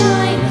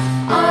sunshine,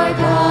 our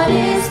God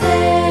is there?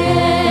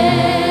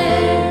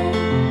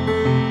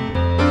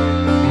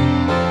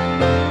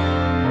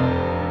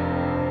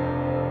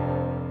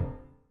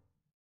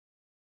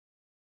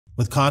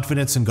 With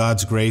confidence in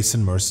God's grace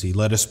and mercy,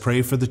 let us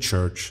pray for the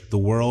church, the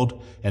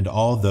world, and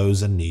all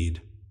those in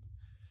need.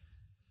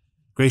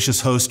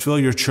 Gracious host, fill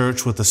your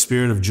church with a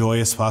spirit of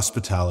joyous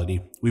hospitality.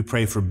 We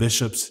pray for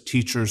bishops,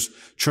 teachers,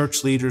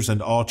 church leaders,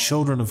 and all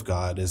children of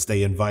God as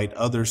they invite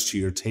others to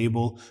your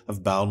table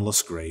of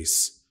boundless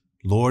grace.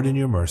 Lord, in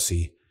your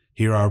mercy,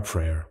 hear our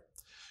prayer.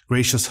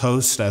 Gracious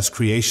host, as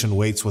creation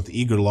waits with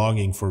eager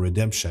longing for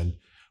redemption,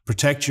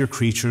 protect your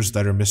creatures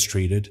that are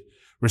mistreated.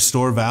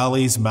 Restore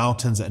valleys,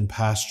 mountains, and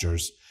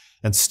pastures,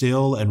 and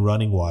still and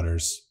running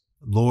waters.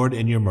 Lord,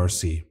 in your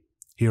mercy,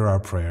 hear our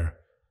prayer.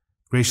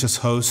 Gracious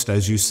host,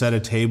 as you set a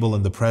table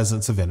in the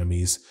presence of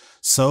enemies,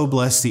 so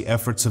bless the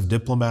efforts of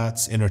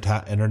diplomats,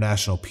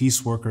 international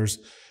peace workers,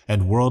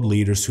 and world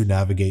leaders who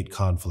navigate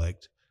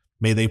conflict.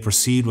 May they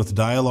proceed with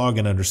dialogue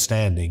and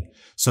understanding,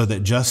 so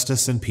that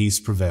justice and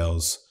peace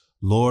prevails.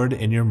 Lord,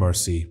 in your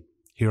mercy,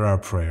 hear our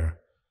prayer.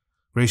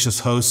 Gracious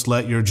host,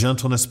 let your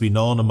gentleness be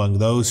known among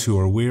those who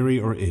are weary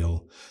or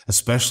ill,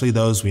 especially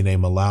those we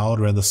name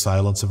aloud or in the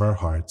silence of our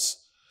hearts.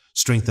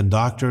 Strengthen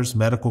doctors,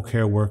 medical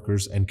care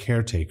workers, and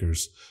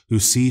caretakers who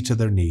see to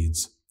their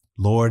needs.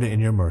 Lord, in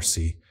your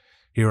mercy,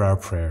 hear our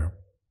prayer.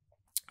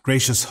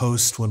 Gracious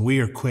host, when we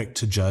are quick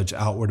to judge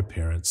outward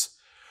appearance,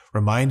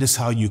 remind us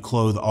how you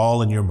clothe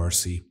all in your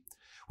mercy.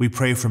 We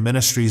pray for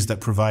ministries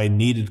that provide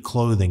needed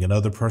clothing and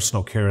other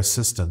personal care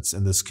assistance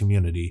in this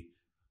community.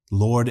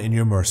 Lord, in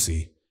your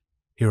mercy,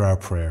 hear our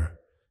prayer.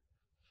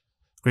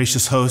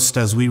 Gracious host,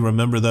 as we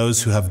remember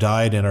those who have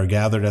died and are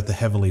gathered at the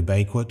heavenly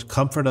banquet,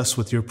 comfort us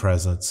with your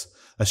presence.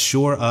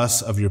 Assure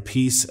us of your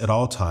peace at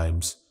all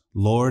times.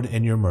 Lord,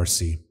 in your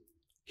mercy,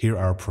 hear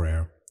our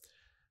prayer.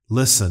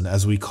 Listen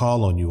as we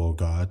call on you, O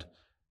God,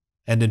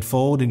 and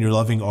enfold in your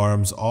loving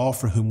arms all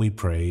for whom we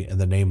pray, in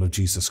the name of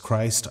Jesus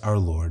Christ, our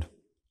Lord.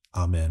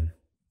 Amen.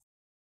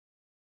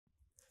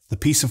 The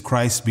peace of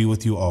Christ be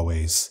with you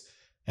always,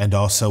 and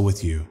also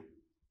with you.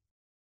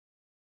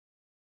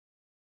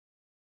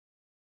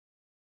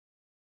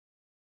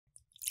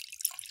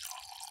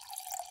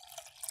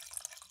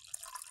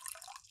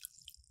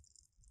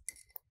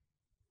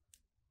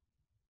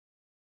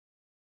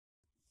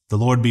 The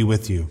Lord be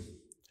with you,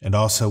 and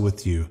also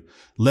with you.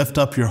 Lift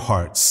up your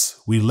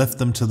hearts. We lift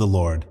them to the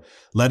Lord.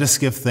 Let us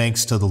give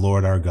thanks to the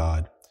Lord our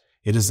God.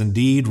 It is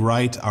indeed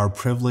right, our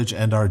privilege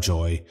and our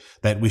joy,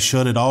 that we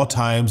should at all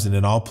times and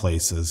in all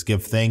places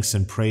give thanks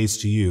and praise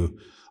to you,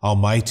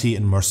 Almighty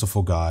and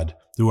merciful God,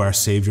 through our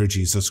Savior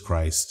Jesus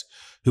Christ,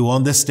 who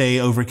on this day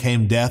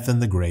overcame death and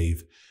the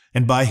grave,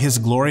 and by his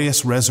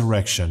glorious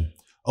resurrection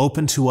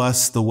opened to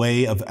us the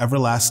way of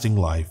everlasting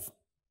life.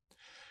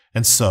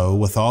 And so,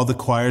 with all the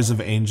choirs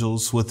of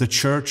angels, with the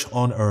church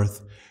on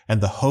earth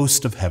and the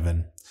host of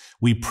heaven,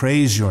 we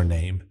praise your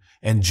name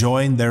and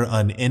join their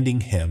unending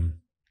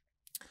hymn.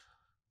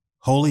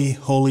 Holy,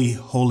 holy,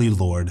 holy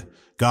Lord,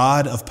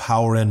 God of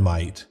power and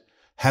might,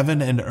 heaven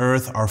and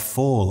earth are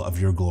full of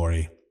your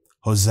glory.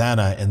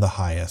 Hosanna in the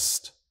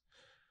highest.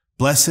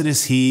 Blessed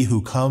is he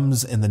who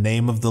comes in the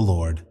name of the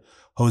Lord.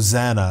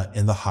 Hosanna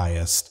in the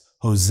highest.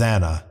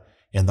 Hosanna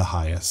in the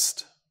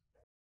highest.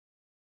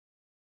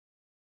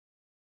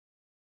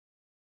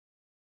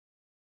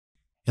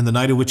 In the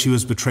night in which he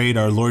was betrayed,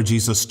 our Lord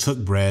Jesus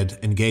took bread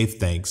and gave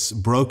thanks,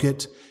 broke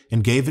it,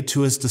 and gave it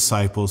to his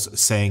disciples,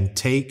 saying,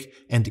 "Take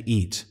and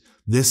eat.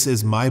 This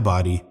is my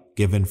body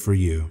given for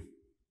you.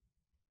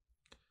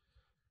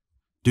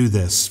 Do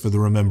this for the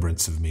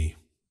remembrance of me."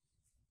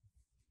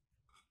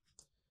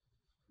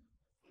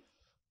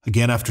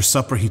 Again, after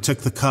supper, he took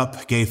the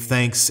cup, gave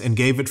thanks, and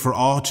gave it for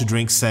all to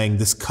drink, saying,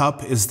 "This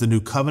cup is the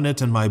new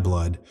covenant in my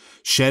blood,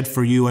 shed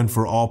for you and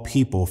for all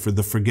people for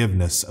the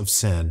forgiveness of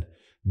sin.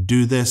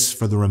 Do this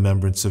for the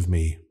remembrance of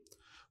me.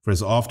 For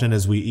as often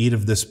as we eat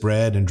of this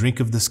bread and drink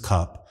of this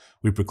cup,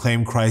 we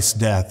proclaim Christ's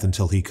death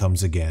until he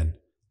comes again.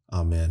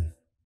 Amen.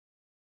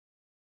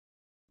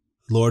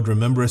 Lord,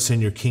 remember us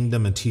in your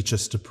kingdom and teach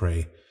us to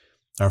pray.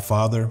 Our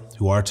Father,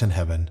 who art in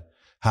heaven,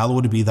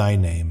 hallowed be thy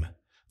name.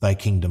 Thy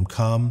kingdom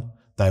come,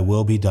 thy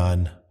will be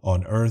done,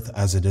 on earth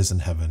as it is in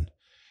heaven.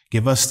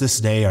 Give us this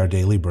day our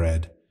daily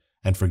bread,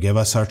 and forgive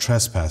us our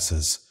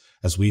trespasses,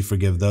 as we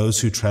forgive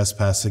those who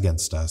trespass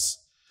against us.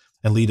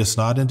 And lead us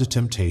not into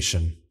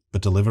temptation,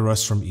 but deliver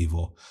us from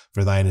evil.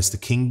 For thine is the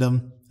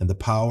kingdom, and the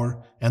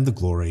power, and the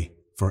glory,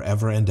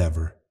 forever and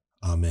ever.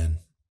 Amen.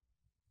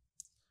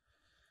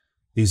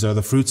 These are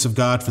the fruits of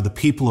God for the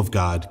people of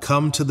God.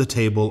 Come to the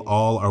table,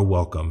 all are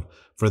welcome,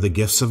 for the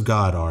gifts of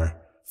God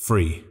are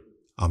free.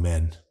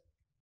 Amen.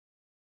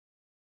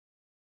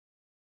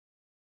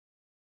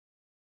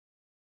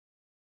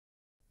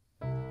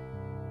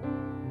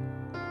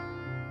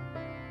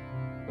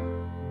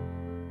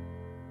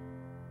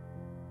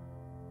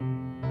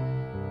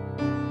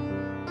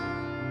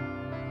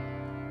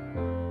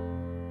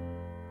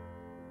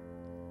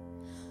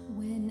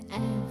 When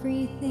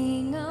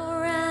everything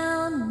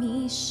around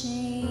me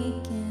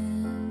shaken,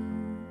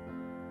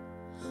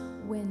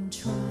 when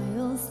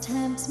trials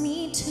tempt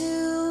me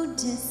to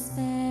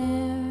despair,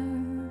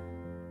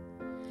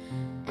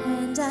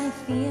 and I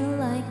feel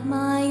like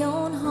my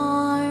own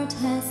heart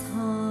has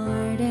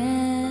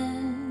hardened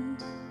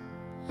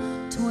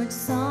towards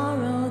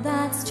sorrow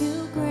that's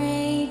too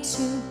great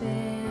to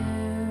bear,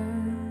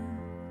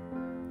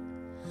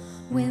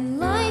 when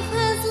life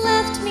has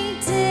left me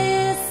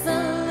disillusioned,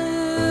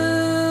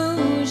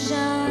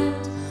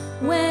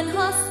 when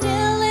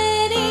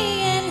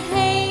hostility and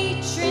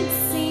hatred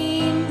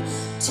seem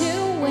to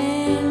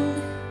win,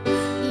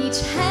 each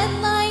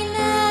headline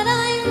that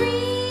I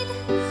read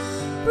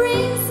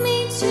brings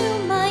me to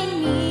my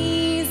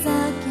knees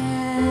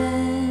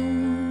again.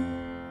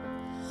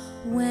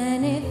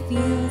 When it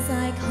feels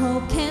like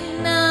hope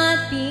cannot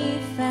be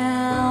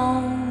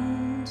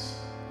found,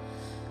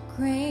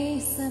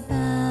 grace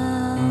abounds.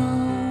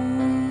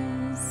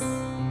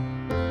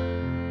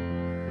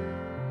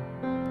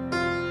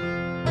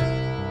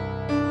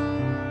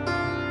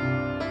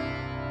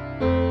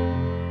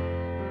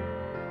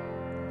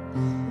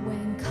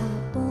 When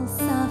couples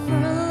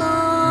suffer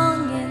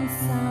long in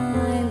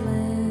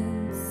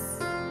silence,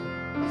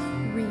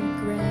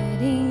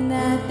 regretting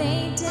that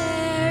they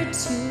dared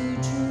to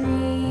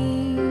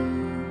dream,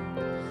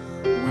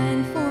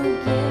 when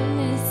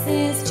forgiveness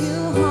is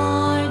too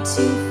hard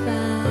to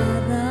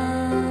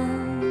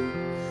fathom,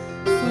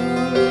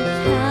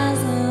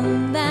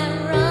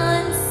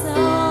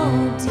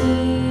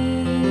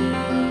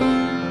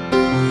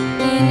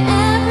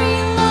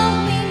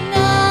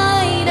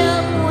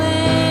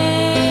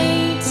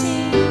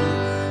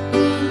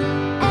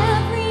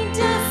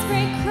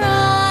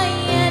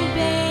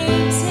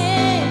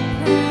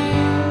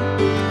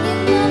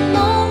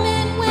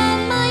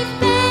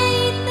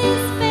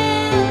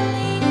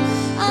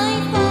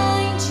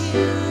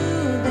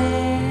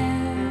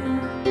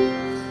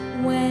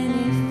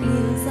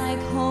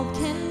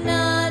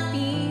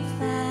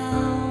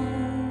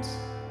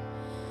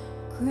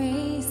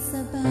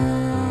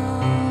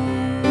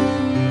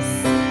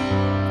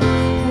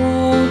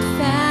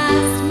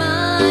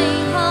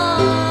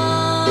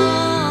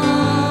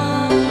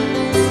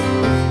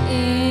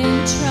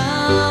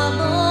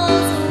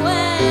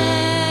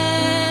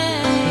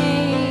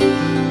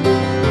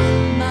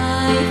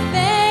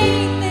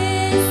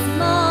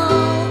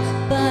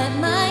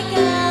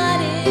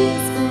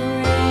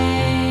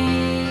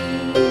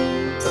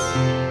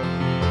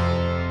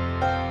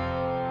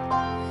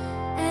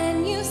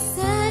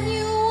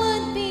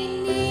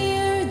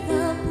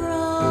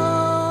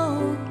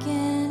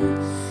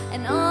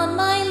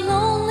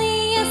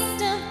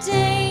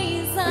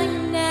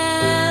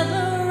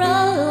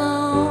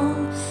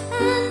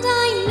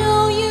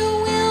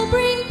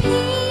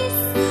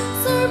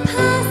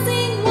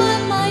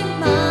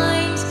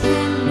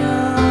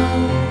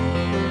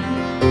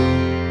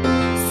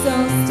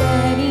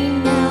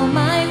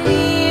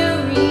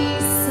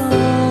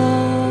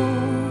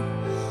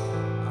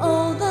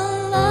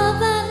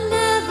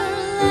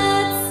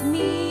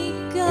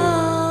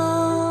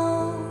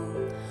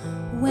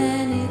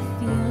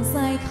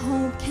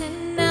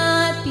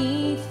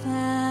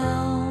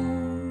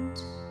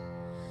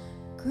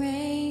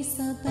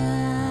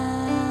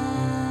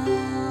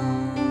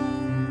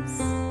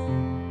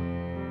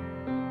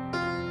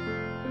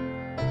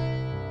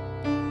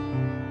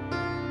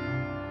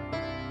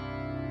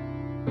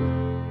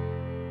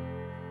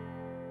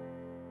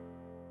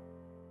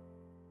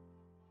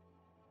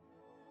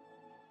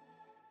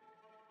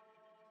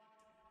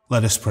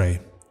 Let us pray.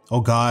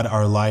 O God,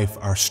 our life,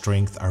 our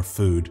strength, our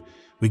food,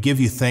 we give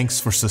you thanks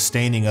for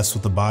sustaining us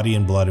with the body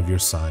and blood of your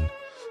Son.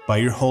 By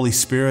your Holy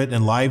Spirit,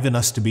 enliven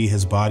us to be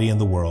his body in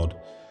the world,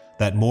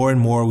 that more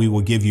and more we will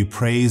give you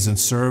praise and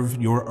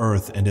serve your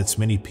earth and its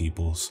many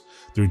peoples.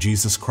 Through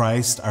Jesus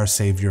Christ, our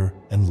Savior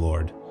and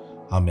Lord.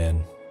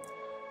 Amen.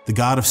 The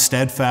God of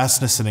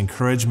steadfastness and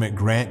encouragement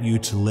grant you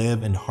to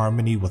live in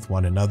harmony with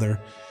one another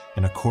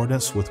in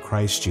accordance with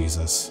Christ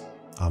Jesus.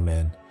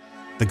 Amen.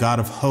 The God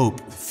of hope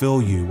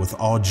fill you with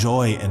all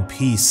joy and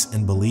peace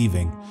in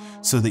believing,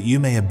 so that you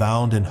may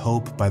abound in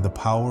hope by the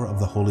power of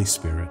the Holy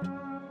Spirit.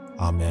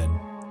 Amen.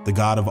 The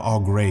God of all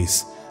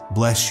grace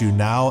bless you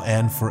now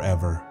and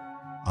forever.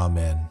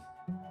 Amen.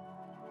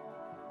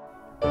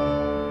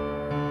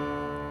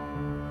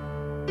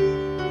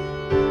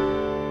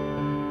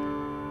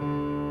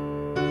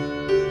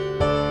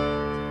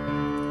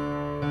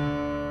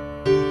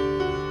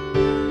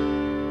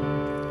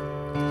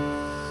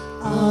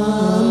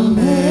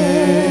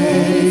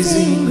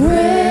 Amazing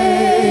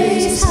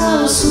grace,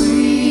 how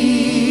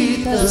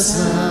sweet the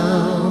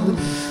sound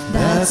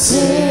that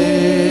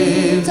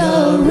saved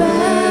a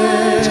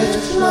wretch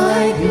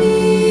like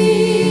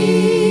me.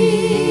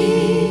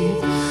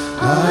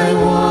 I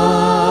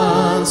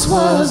once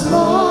was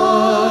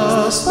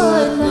lost,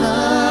 but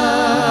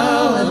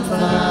now am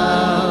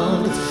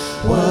found,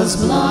 was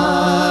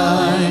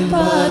blind,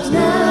 but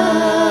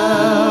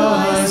now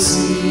I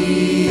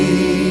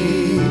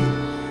see.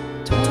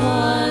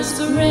 'Twas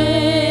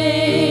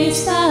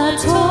grace that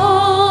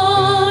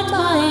taught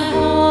my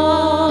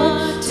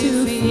heart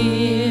to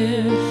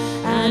fear,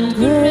 and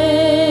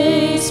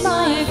grace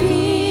my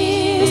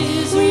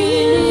fears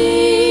relieved.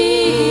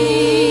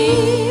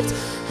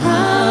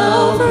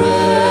 How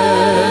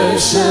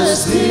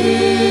precious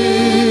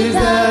did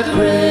that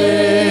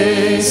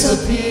grace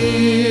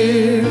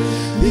appear,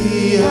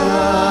 the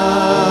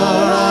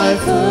hour I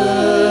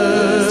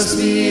first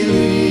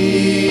believed.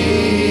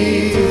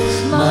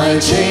 My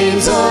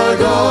chains are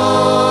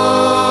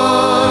gone,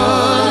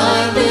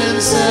 I've been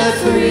set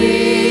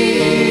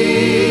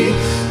free.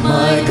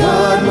 My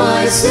God,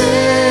 my Savior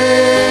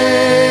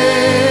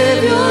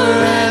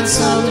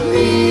ransomed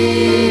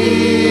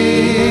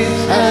me,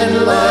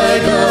 and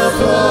like a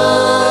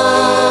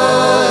flood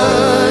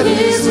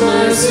his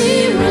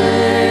mercy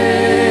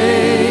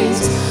reigns.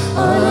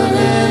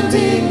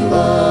 Unending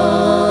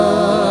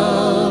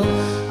love,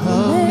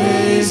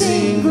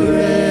 amazing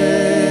grace.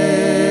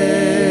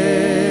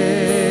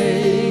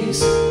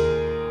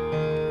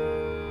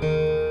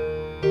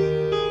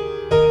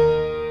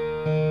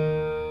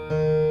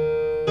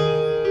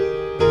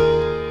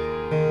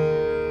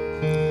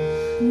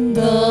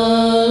 The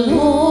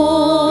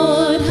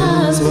Lord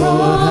has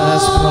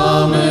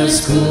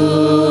promised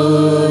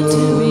good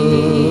to me.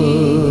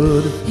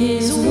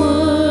 His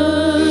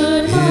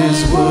word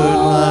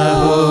my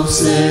hope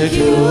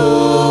secures.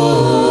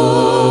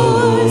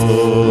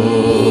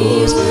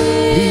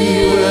 He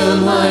will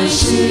my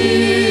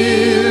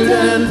shield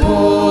and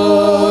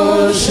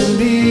portion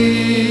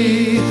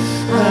be,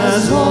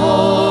 as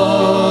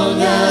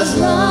long as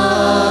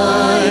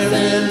life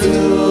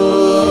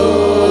endures.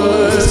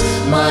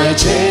 My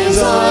chains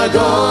are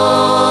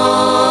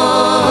gone,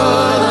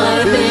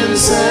 I've been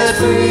set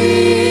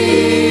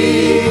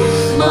free.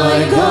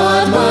 My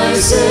God, my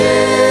Savior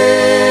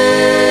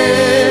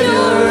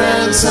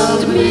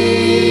ransomed me,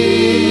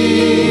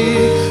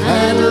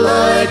 and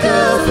like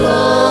a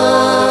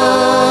flood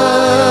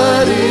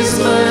his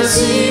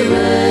mercy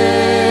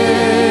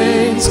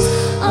reigns.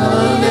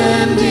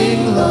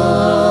 Unending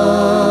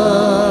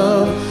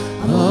love,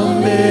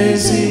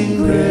 amazing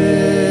grace.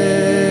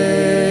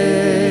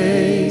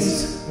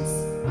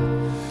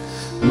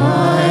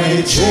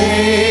 My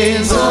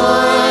chains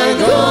are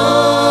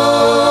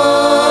gone,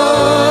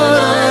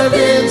 I've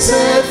been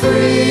set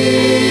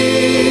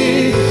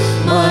free.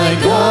 My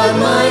God,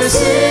 my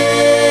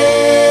Savior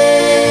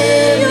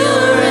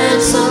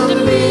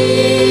ransomed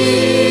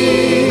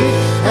me,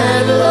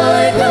 and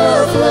like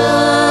a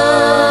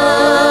flood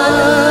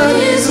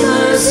his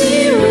mercy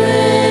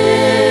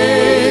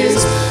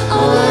reigns.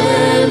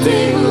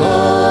 Unending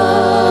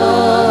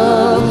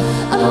love,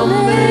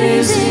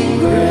 amazing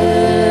grace.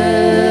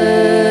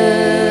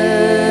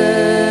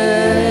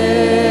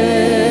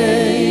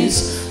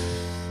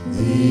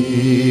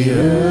 The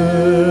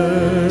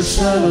earth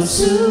shall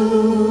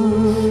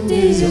soon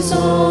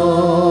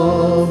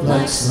dissolve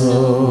like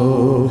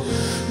snow.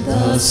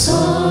 The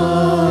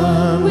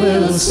sun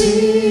will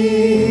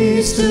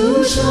cease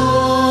to shine,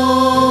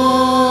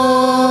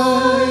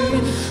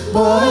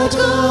 but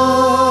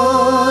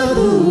God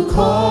who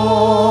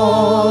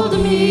called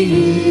me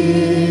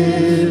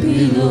here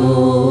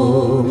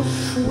below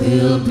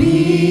will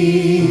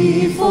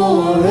be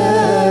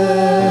forever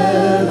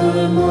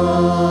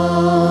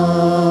mine,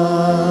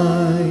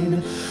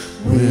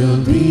 will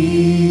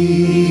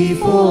be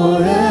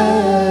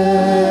forever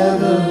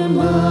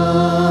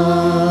mine.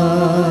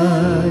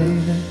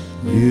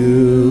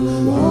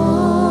 You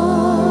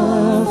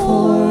are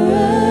forever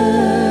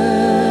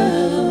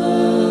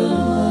mine.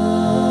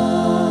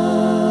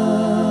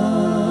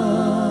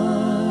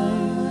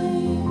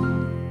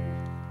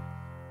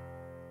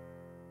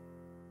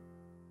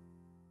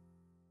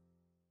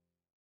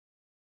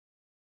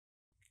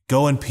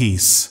 Go in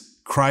peace.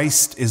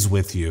 Christ is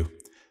with you.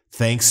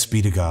 Thanks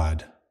be to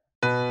God.